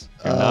price.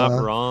 You're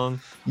not wrong.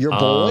 Your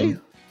boy.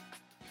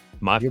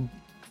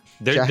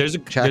 There's a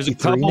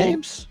couple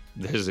names.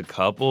 There's a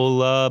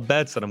couple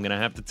bets that I'm gonna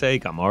have to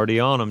take. I'm already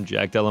on them.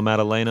 Jack Della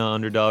Maddalena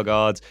underdog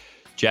odds.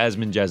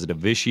 Jasmine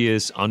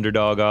Jasudavicius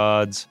underdog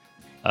odds.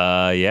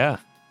 Yeah.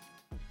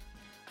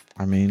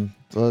 I mean,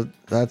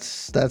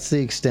 that's the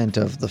extent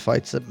of the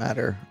fights that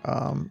matter.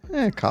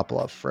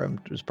 Kopylov for him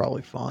was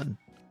probably fun.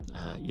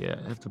 Yeah,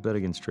 I have to bet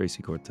against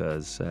Tracy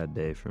Cortez. Sad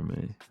day for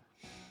me.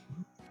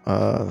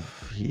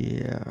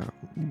 Yeah,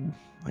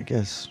 I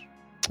guess.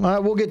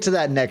 We'll get to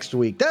that next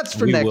week. That's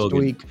for next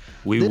week.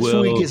 This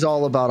week is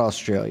all about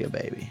Australia,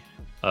 baby.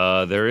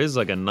 There is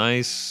like a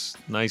nice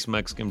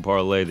Mexican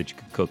parlay that you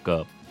could cook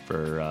up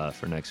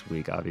for next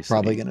week. Obviously,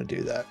 probably gonna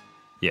do that.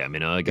 Yeah, I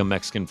mean, like a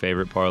Mexican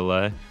favorite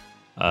parlay.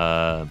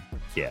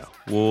 Yeah,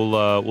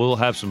 we'll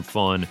have some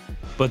fun.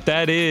 But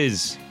that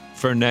is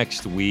for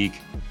next week.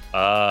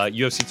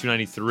 UFC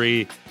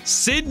 293,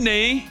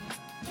 Sydney.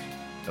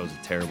 That was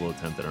a terrible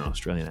attempt at an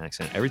Australian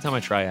accent. Every time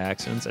I try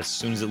accents, as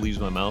soon as it leaves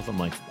my mouth, I'm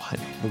like, why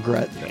did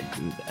I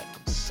do that?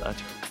 I'm such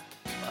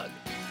a bug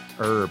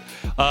herb.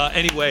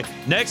 Anyway,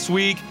 next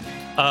week,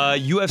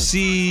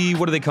 UFC,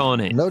 what are they calling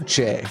it?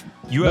 Noche.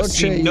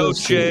 UFC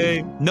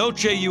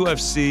Noche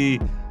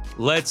UFC.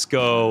 Let's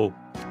go.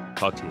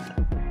 Talk to you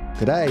then.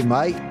 Good day,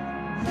 mate.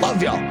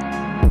 Love y'all.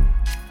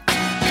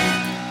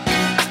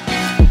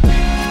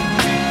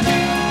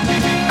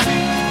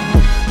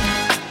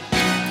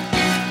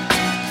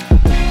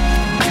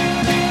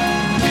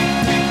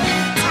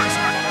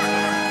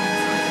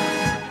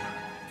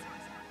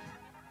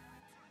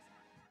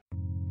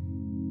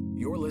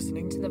 You're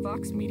listening to the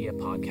Vox Media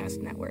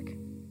Podcast Network.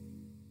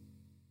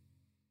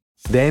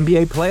 The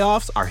NBA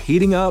playoffs are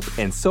heating up,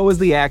 and so is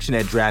the action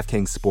at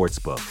DraftKings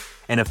Sportsbook,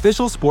 an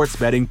official sports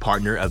betting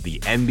partner of the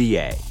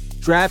NBA.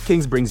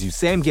 DraftKings brings you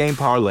same-game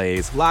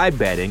parlays, live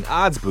betting,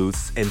 odds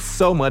boosts, and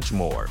so much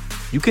more.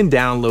 You can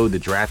download the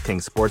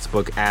DraftKings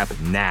Sportsbook app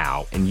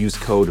now and use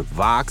code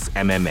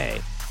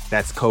VOXMMA.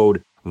 That's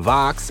code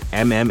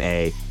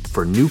VOXMMA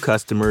for new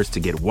customers to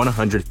get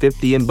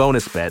 $150 in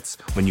bonus bets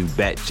when you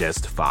bet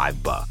just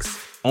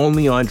 $5.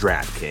 Only on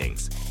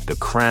DraftKings. The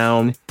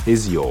crown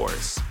is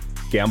yours.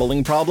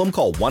 Gambling problem?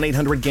 Call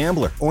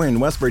 1-800-GAMBLER. Or in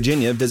West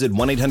Virginia, visit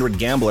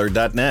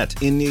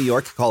 1-800-GAMBLER.net. In New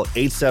York, call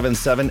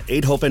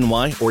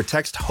 877-8-HOPE-NY or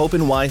text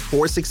HOPE-NY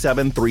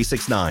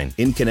 467-369.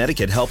 In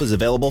Connecticut, help is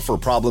available for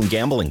problem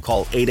gambling.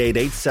 Call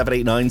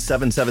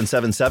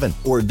 888-789-7777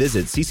 or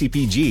visit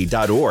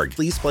ccpg.org.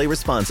 Please play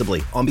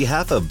responsibly. On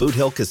behalf of Boot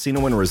Hill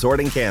Casino and Resort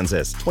in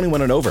Kansas,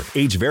 21 and over.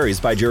 Age varies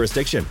by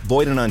jurisdiction.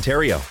 Void in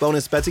Ontario.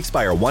 Bonus bets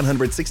expire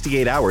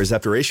 168 hours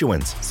after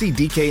issuance. See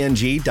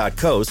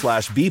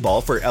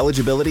dkng.co/bball for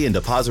eligibility and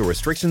deposit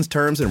restrictions,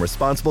 terms, and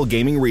responsible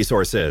gaming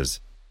resources.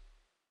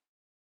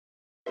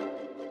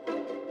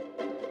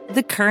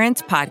 The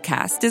Current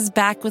podcast is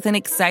back with an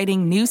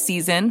exciting new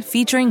season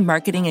featuring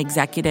marketing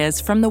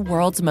executives from the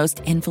world's most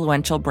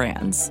influential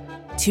brands.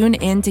 Tune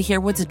in to hear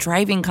what's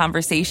driving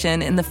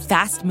conversation in the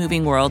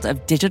fast-moving world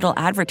of digital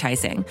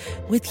advertising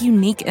with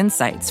unique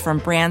insights from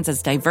brands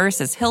as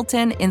diverse as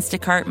Hilton,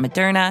 Instacart,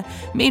 Moderna,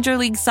 Major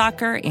League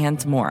Soccer,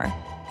 and more.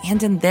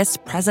 And in this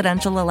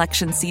presidential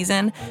election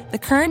season, The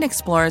Current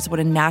explores what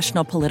a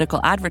national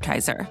political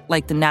advertiser,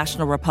 like the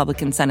National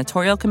Republican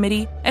Senatorial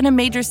Committee, and a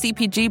major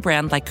CPG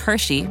brand like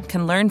Hershey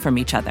can learn from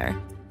each other.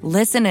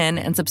 Listen in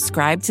and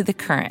subscribe to The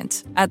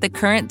Current at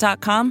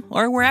thecurrent.com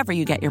or wherever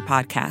you get your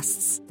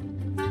podcasts.